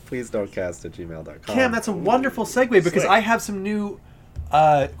suggestions at pleasedon'tcast@gmail.com. Cam, that's a wonderful segue, because Slick. I have some new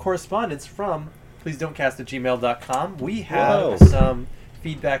correspondence from pleasedon'tcast@gmail.com. We have Whoa. some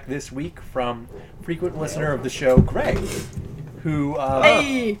feedback this week from frequent listener of the show, Greg, who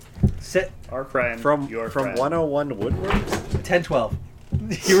Hey! set Our friend, from your from friend. 101 Woodworks. 1012.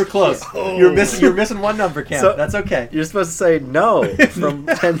 You were close. You're missing one number, Cam. So- That's okay. You're supposed to say no from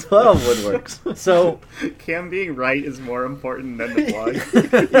 1012 Woodworks. So Cam being right is more important than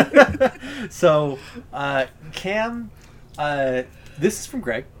the plug. So, Cam, this is from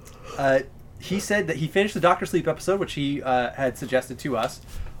Greg. He said that he finished the Dr. Sleep episode, which he had suggested to us.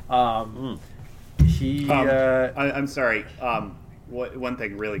 I'm sorry. One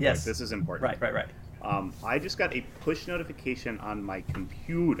thing really quick. Yes. This is important. Right. I just got a push notification on my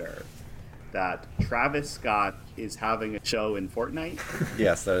computer that Travis Scott is having a show in Fortnite.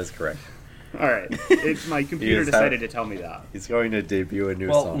 Yes, that is correct. All right. It's my computer is decided to tell me that. He's going to debut a new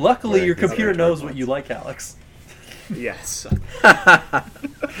Well, song. luckily where your he's computer gonna knows try what you like, Alex. Yes.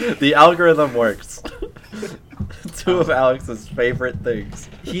 The algorithm works. 2 of Alex's favorite things.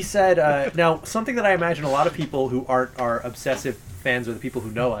 He said, now, something that I imagine a lot of people who aren't our obsessive fans or the people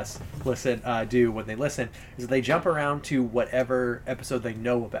who know us do when they listen, is that they jump around to whatever episode they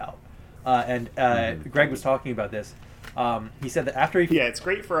know about. Greg was talking about this. He said that after he... Yeah, it's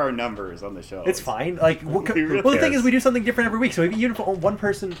great for our numbers on the show. It's fine. Like, well, really the thing is. is, we do something different every week. So even if one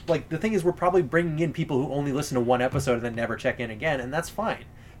person, like, the thing is, we're probably bringing in people who only listen to one episode and then never check in again, and that's fine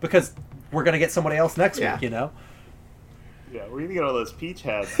because we're gonna get somebody else next week. You know. Yeah, we're gonna get all those peach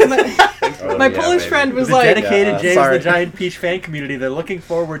heads. My Polish friend was The like, dedicated James sorry. the Giant Peach fan community. They're looking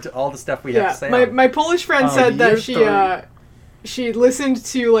forward to all the stuff we have to say. my Polish friend said that she listened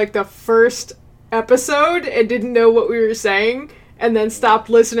to like the first episode and didn't know what we were saying and then stopped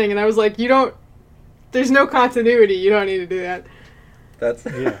listening, and I was like, there's no continuity, you don't need to do that. That's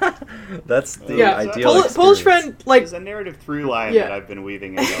that's the Yeah, ideal Polish experience. friend, like, There's a narrative through line Yeah. that I've been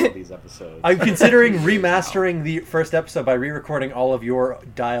weaving into all of these episodes. I'm considering remastering the first episode by re-recording all of your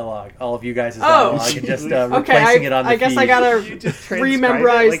dialogue, all of you guys' dialogue, and just okay, replacing it on the I guess feed. I gotta You just transcribe it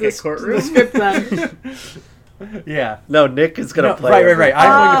rememorize like a this courtroom? the script then. Yeah. No, Nick is gonna play. Right. every I'm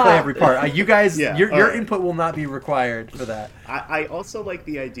part. going to play every part. You guys, Yeah, your alright. input will not be required for that. I also like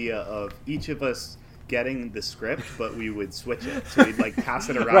the idea of each of us getting the script, but we would switch it. So we'd like pass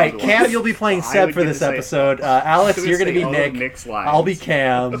it around. Right, once. Cam, you'll be playing I Seb would for get this to say- episode. Alex, I would you're going to say be all of Nick. Nick's lines. I'll be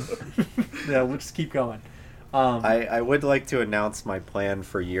Cam. Yeah, we'll just keep going. I would like to announce my plan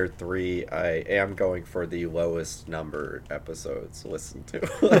for year 3. I am going for the lowest number episodes to listen to.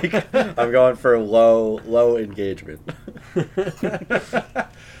 Like, I'm going for low engagement.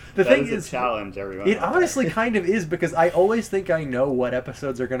 The That thing is is, a challenge, everyone. it honestly kind of is, because I always think I know what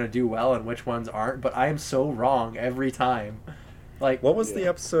episodes are going to do well and which ones aren't, but I am so wrong every time. Like, What was the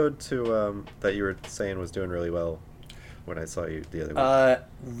episode to that you were saying was doing really well when I saw you the other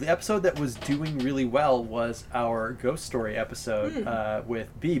week? the episode that was doing really well was our ghost story episode with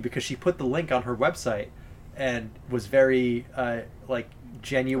B, because she put the link on her website and was very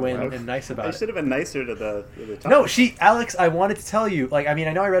genuine and nice about I it. should have been nicer to the topic. No, Alex, I wanted to tell you, like, I mean,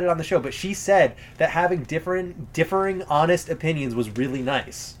 I know I read it on the show, but she said that having differing honest opinions was really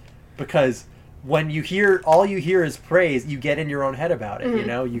nice. Because when you hear, all you hear is praise, you get in your own head about it, you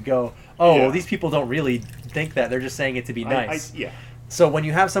know? You go, oh, well, these people don't really think that. They're just saying it to be nice. Yeah. So when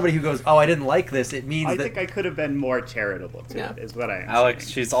you have somebody who goes, oh, I didn't like this, it means I that... think I could have been more charitable to it, is what I am Alex,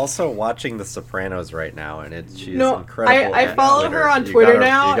 saying. she's also watching The Sopranos right now, and she's No, incredible. I at follow Twitter. her on You Twitter gotta-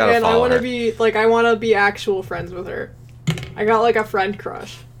 now, you gotta and I follow want to her. be like, I want to be actual friends with her. I got like a friend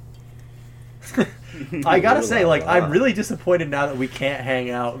crush. I gotta say, like, I'm really disappointed now that we can't hang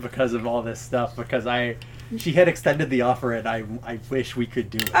out because of all this stuff, because she had extended the offer, and I wish we could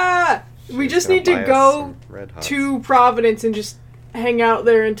do it. We just gonna need to buy us go some Red Hots. to Providence and just hang out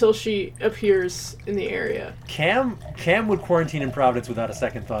there until she appears in the area. Cam would quarantine in Providence without a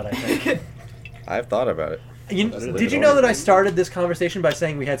second thought, I think. I've thought about it. Did you know that I started this conversation by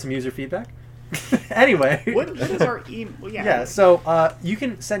saying we had some user feedback? Anyway. What is our email? Well, Yeah, so you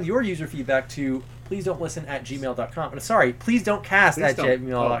can send your user feedback to pleasedon'tlisten@gmail.com. Sorry,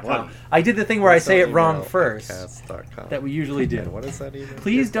 pleasedon'tcast@gmail.com. wow. I did the thing where I say it Email wrong first. Cast.com. That we usually do. And what is that email?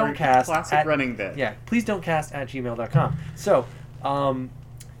 Please don't cast classic running bit. Yeah, please don't cast @gmail.com. So,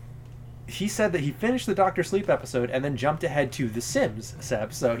 he said that he finished the Dr. Sleep episode and then jumped ahead to The Sims,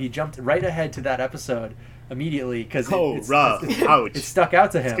 Seb. So he jumped right ahead to that episode immediately because ouch. it stuck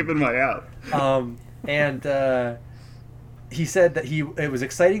out to him. Skipping my out. And he said that it was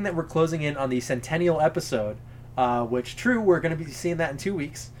exciting that we're closing in on the centennial episode, which true, we're going to be seeing that in 2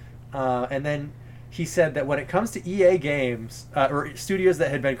 weeks. And then he said that when it comes to EA games, or studios that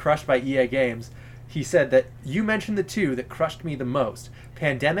had been crushed by EA games, he said that you mentioned the two that crushed me the most,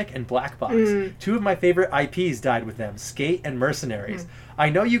 Pandemic and Black Box. Two of my favorite IPs died with them, Skate and Mercenaries. I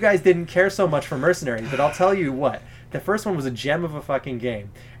know you guys didn't care so much for Mercenaries, but I'll tell you what. The first one was a gem of a fucking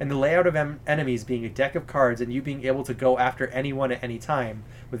game, and the layout of enemies being a deck of cards and you being able to go after anyone at any time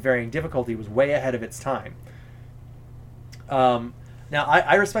with varying difficulty was way ahead of its time. Now,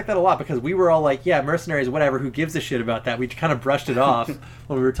 I respect that a lot because we were all like, yeah, Mercenaries, whatever, who gives a shit about that? We kind of brushed it off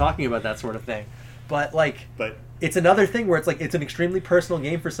when we were talking about that sort of thing. But it's another thing where it's like it's an extremely personal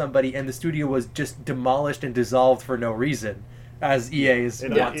game for somebody and the studio was just demolished and dissolved for no reason, as EAs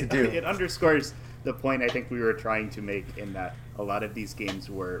want to do. It underscores the point I think we were trying to make in that a lot of these games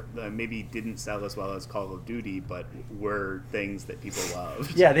were maybe didn't sell as well as Call of Duty, but were things that people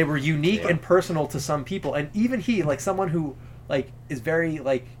loved. Yeah, they were unique and personal to some people, and even he, like someone who is very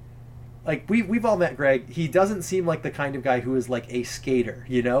we've all met Greg. He doesn't seem like the kind of guy who is like a skater,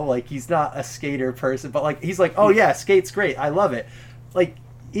 you know? Like he's not a skater person, but like he's like, oh yeah, Skate's great, I love it. Like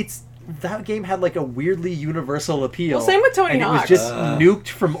that game had like a weirdly universal appeal. Well, same with Tony Hawk. And it was just nuked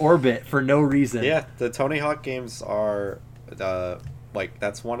from orbit for no reason. Yeah, the Tony Hawk games are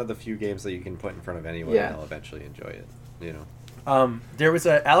that's one of the few games that you can put in front of anyone and they'll eventually enjoy it. You know. There was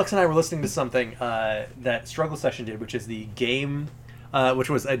Alex and I were listening to something that Struggle Session did, which is the game, which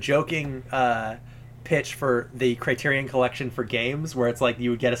was a joking pitch for the Criterion Collection for games, where it's like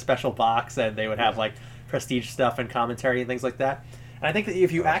you would get a special box and they would have like prestige stuff and commentary and things like that. And I think that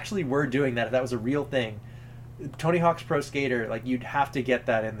if you actually were doing that, if that was a real thing, Tony Hawk's Pro Skater, like you'd have to get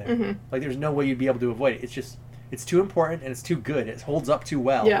that in there. Like there's no way you'd be able to avoid it. It's just it's too important and it's too good. It holds up too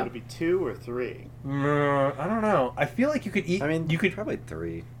well. Yeah. Would it be 2 or 3? I don't know. I feel like you could eat. I mean, you could probably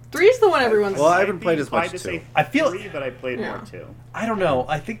 3. 3's the one everyone's. Well, I haven't played as much to 2. say I feel 3, but I played more 2. I don't know.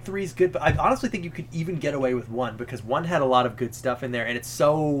 I think 3's good, but I honestly think you could even get away with 1 because 1 had a lot of good stuff in there, and it's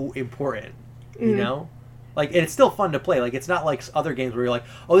so important. You know, like and it's still fun to play. Like it's not like other games where you're like,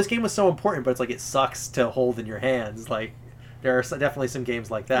 oh, this game was so important, but it's like it sucks to hold in your hands. Like there are definitely some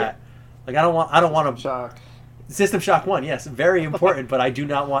games like that. Like I don't want to. Shock. System Shock 1, yes, very important, but I do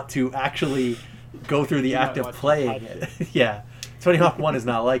not want to actually go through the act of playing it. Yeah, Tony Hawk 1 is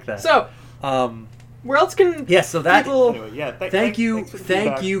not like that. So, where else can so that people... Anyway, yeah, thank you,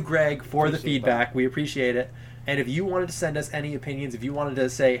 feedback. Greg, for the Appreciate feedback. We appreciate it. And if you wanted to send us any opinions, if you wanted to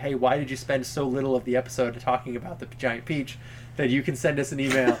say, hey, why did you spend so little of the episode talking about the giant peach, then you can send us an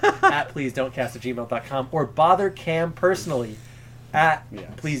email at pleasedon'tcast@gmail.com or bother Cam personally at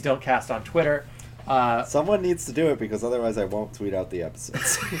pleasedon'tcast on Twitter. Someone needs to do it because otherwise I won't tweet out the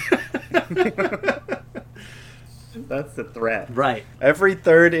episodes. That's the threat. Right. Every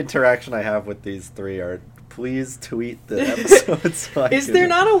third interaction I have with these 3 are please tweet the episode. So Is there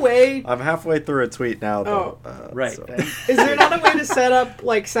not a way? I'm halfway through a tweet now, though. right. So. Is there not a way to set up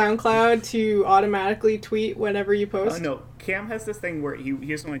like SoundCloud to automatically tweet whenever you post? Oh no, Cam has this thing where he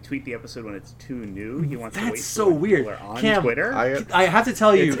doesn't want to tweet the episode when it's too new. He wants to wait That's so till weird. people are on Cam, Twitter. I have to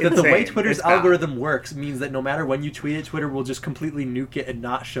tell you It's that the way insane. Twitter's It's bad. algorithm works means that no matter when you tweet it, Twitter will just completely nuke it and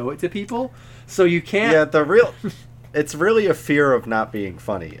not show it to people. So you can't. Yeah, it's really a fear of not being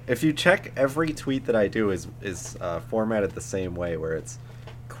funny. If you check, every tweet that I do is formatted the same way, where it's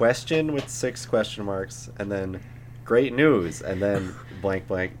question with 6 question marks, and then great news, and then blank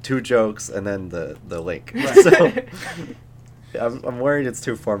blank, 2 jokes, and then the link. So I'm worried it's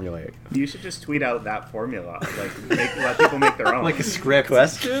too formulaic. You should just tweet out that formula. Like, let people make their own. Like a script.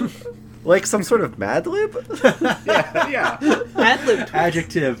 Question? Like some sort of Mad Lib? yeah. Ad-lib.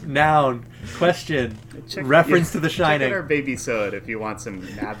 Adjective, noun, question, Check- reference yeah, to The Check out Shining. our baby sode if you want some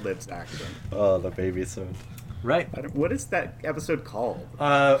Mad Libs action. Oh, the baby soon. Right. What is that episode called?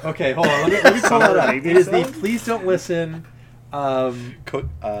 Okay, hold on. Let me pull that up. Baby It is the Sode? Please Don't Listen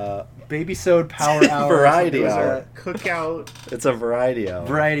Baby Sode Power Hour. Variety something like hour. that. Cookout. It's a variety hour.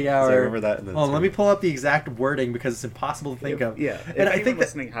 Variety So hour. I remember that in the Oh, let me tweet. pull up the exact wording because it's impossible to think of. Yeah. And If I think anyone that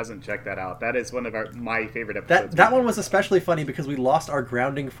listening hasn't checked that out, that is one of my favorite episodes. that one was especially funny because we lost our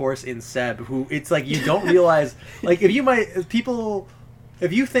grounding force in Seb, who it's like you don't realize like if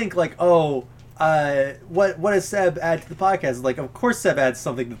you think like, oh, what does Seb add to the podcast? Like, of course Seb adds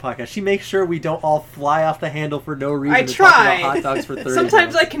something to the podcast. She makes sure we don't all fly off the handle for no reason. I and talk about try. hot dogs for 30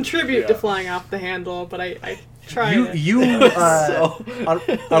 Sometimes I minutes. contribute to flying off the handle, but I try. You So-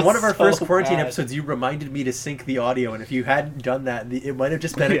 on one of our so first quarantine bad. episodes, you reminded me to sync the audio, and if you hadn't done that, it might have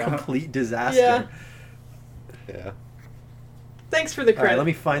just been a Yeah. complete disaster. Yeah. Yeah. Thanks for the All credit. right, let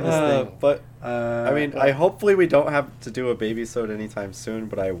me find this thing. But I mean, I hopefully we don't have to do a baby sode anytime soon,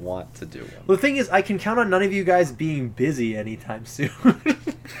 but I want to do one. Well, the thing is, I can count on none of you guys being busy anytime soon.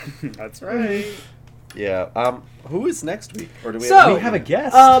 That's right. Yeah. Who is next week? Or do we So- We have a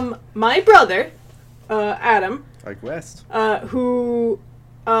guest. My brother, Adam, like West? who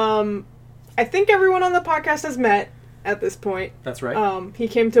I think everyone on the podcast has met at this point. That's right. He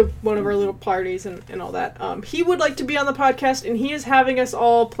came to one of our little parties and all that. He would like to be on the podcast, and he is having us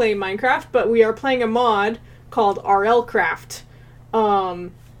all play Minecraft, but we are playing a mod called RL Craft,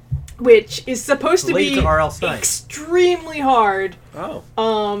 which is supposed to Related be to R.L. Stein. extremely hard.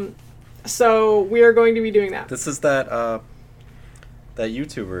 Oh. So we are going to be doing that. This is that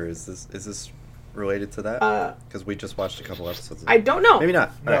YouTuber. Is this related to that? Because we just watched a couple episodes of it. I don't know. Maybe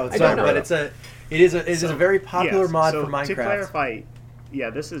not. no, Alright, it's I don't not, know. but it is a very popular Yes, mod so for Minecraft. To clarify,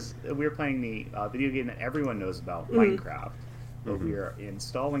 we're playing the video game that everyone knows about, Minecraft, but we are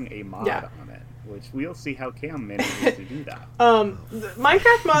installing a mod Yeah. on it, which we'll see how Cam manages to do that.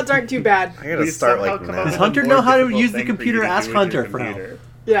 Minecraft mods aren't too bad. I gotta We start somehow like come up now. with Does a Hunter more know how to difficult use the thing for computer? you to Ask do with your Hunter for now. computer.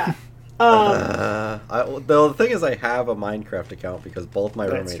 Yeah. The thing is, I have a Minecraft account because both my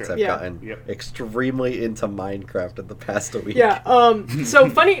That's roommates true. have Yeah. gotten Yep. extremely into Minecraft in the past week. Yeah. So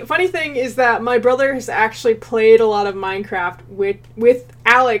funny thing is that my brother has actually played a lot of Minecraft with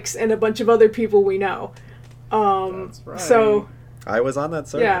Alex and a bunch of other people we know. That's right. So I was on that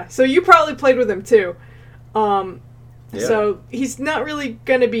server. yeah. So you probably played with him too. Yeah. So he's not really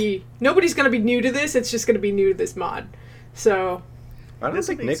gonna be. Nobody's gonna be new to this. It's just gonna be new to this mod. So I don't This will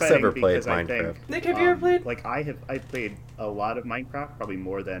think be Nick's exciting ever played because I Minecraft. think, Nick, have you ever played? Like I've played a lot of Minecraft, probably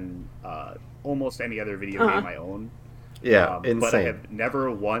more than almost any other video Uh-huh. game I own. Yeah, But I insane. have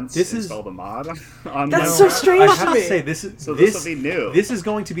never once This is- installed a mod on That's Minecraft. so strange I have to to me. say this is So this will be new. This is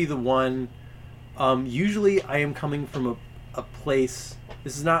going to be the one. Usually, I am coming from a place.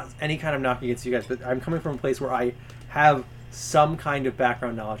 This is not any kind of knock against you guys, but I'm coming from a place where I have some kind of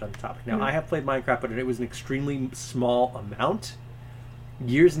background knowledge on the topic. Now, I have played Minecraft, but it was an extremely small amount,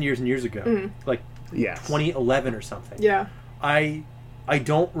 years and years and years ago, like Yes. 2011 or something. yeah. I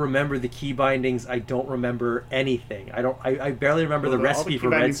don't remember the key bindings. I don't remember anything. I barely remember the recipe for all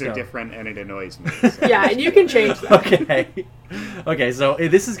the key bindings redstone. are different, and it annoys me. So. Yeah, and you can change that. Okay, so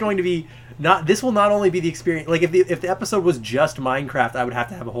this is going to be not. This will not only be the experience. Like if the episode was just Minecraft, I would have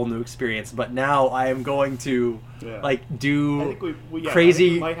to have a whole new experience. But now I am going to like I do think we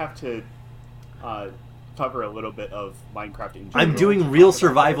crazy. might have to cover a little bit of Minecraft in general. I'm to doing talk real about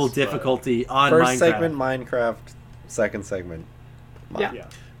survival this, but- difficulty on First Minecraft. segment Minecraft, second segment. Yeah. Yeah.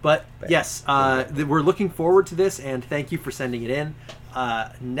 But yes, we're looking forward to this, and thank you for sending it in.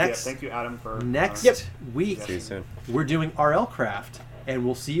 Next, Yeah, thank you, Adam, for next week, See you soon. we're doing RL Craft, and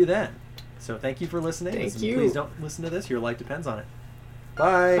we'll see you then. So thank you for listening. Thank you. Please don't listen to this. Your life depends on it.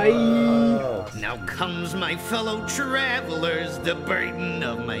 Bye. Bye. Now comes my fellow travelers, the burden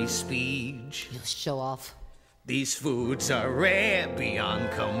of my speech. You show off. These foods are rare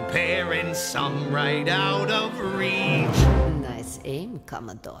beyond comparing, some right out of reach. Nice aim,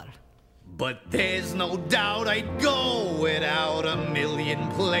 Commodore. But there's no doubt I'd go without a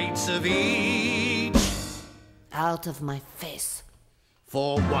million plates of each. Out of my face.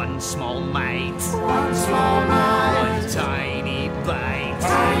 For one small mite. One small mite. One tiny bite.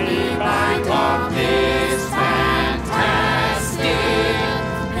 Tiny bite of this.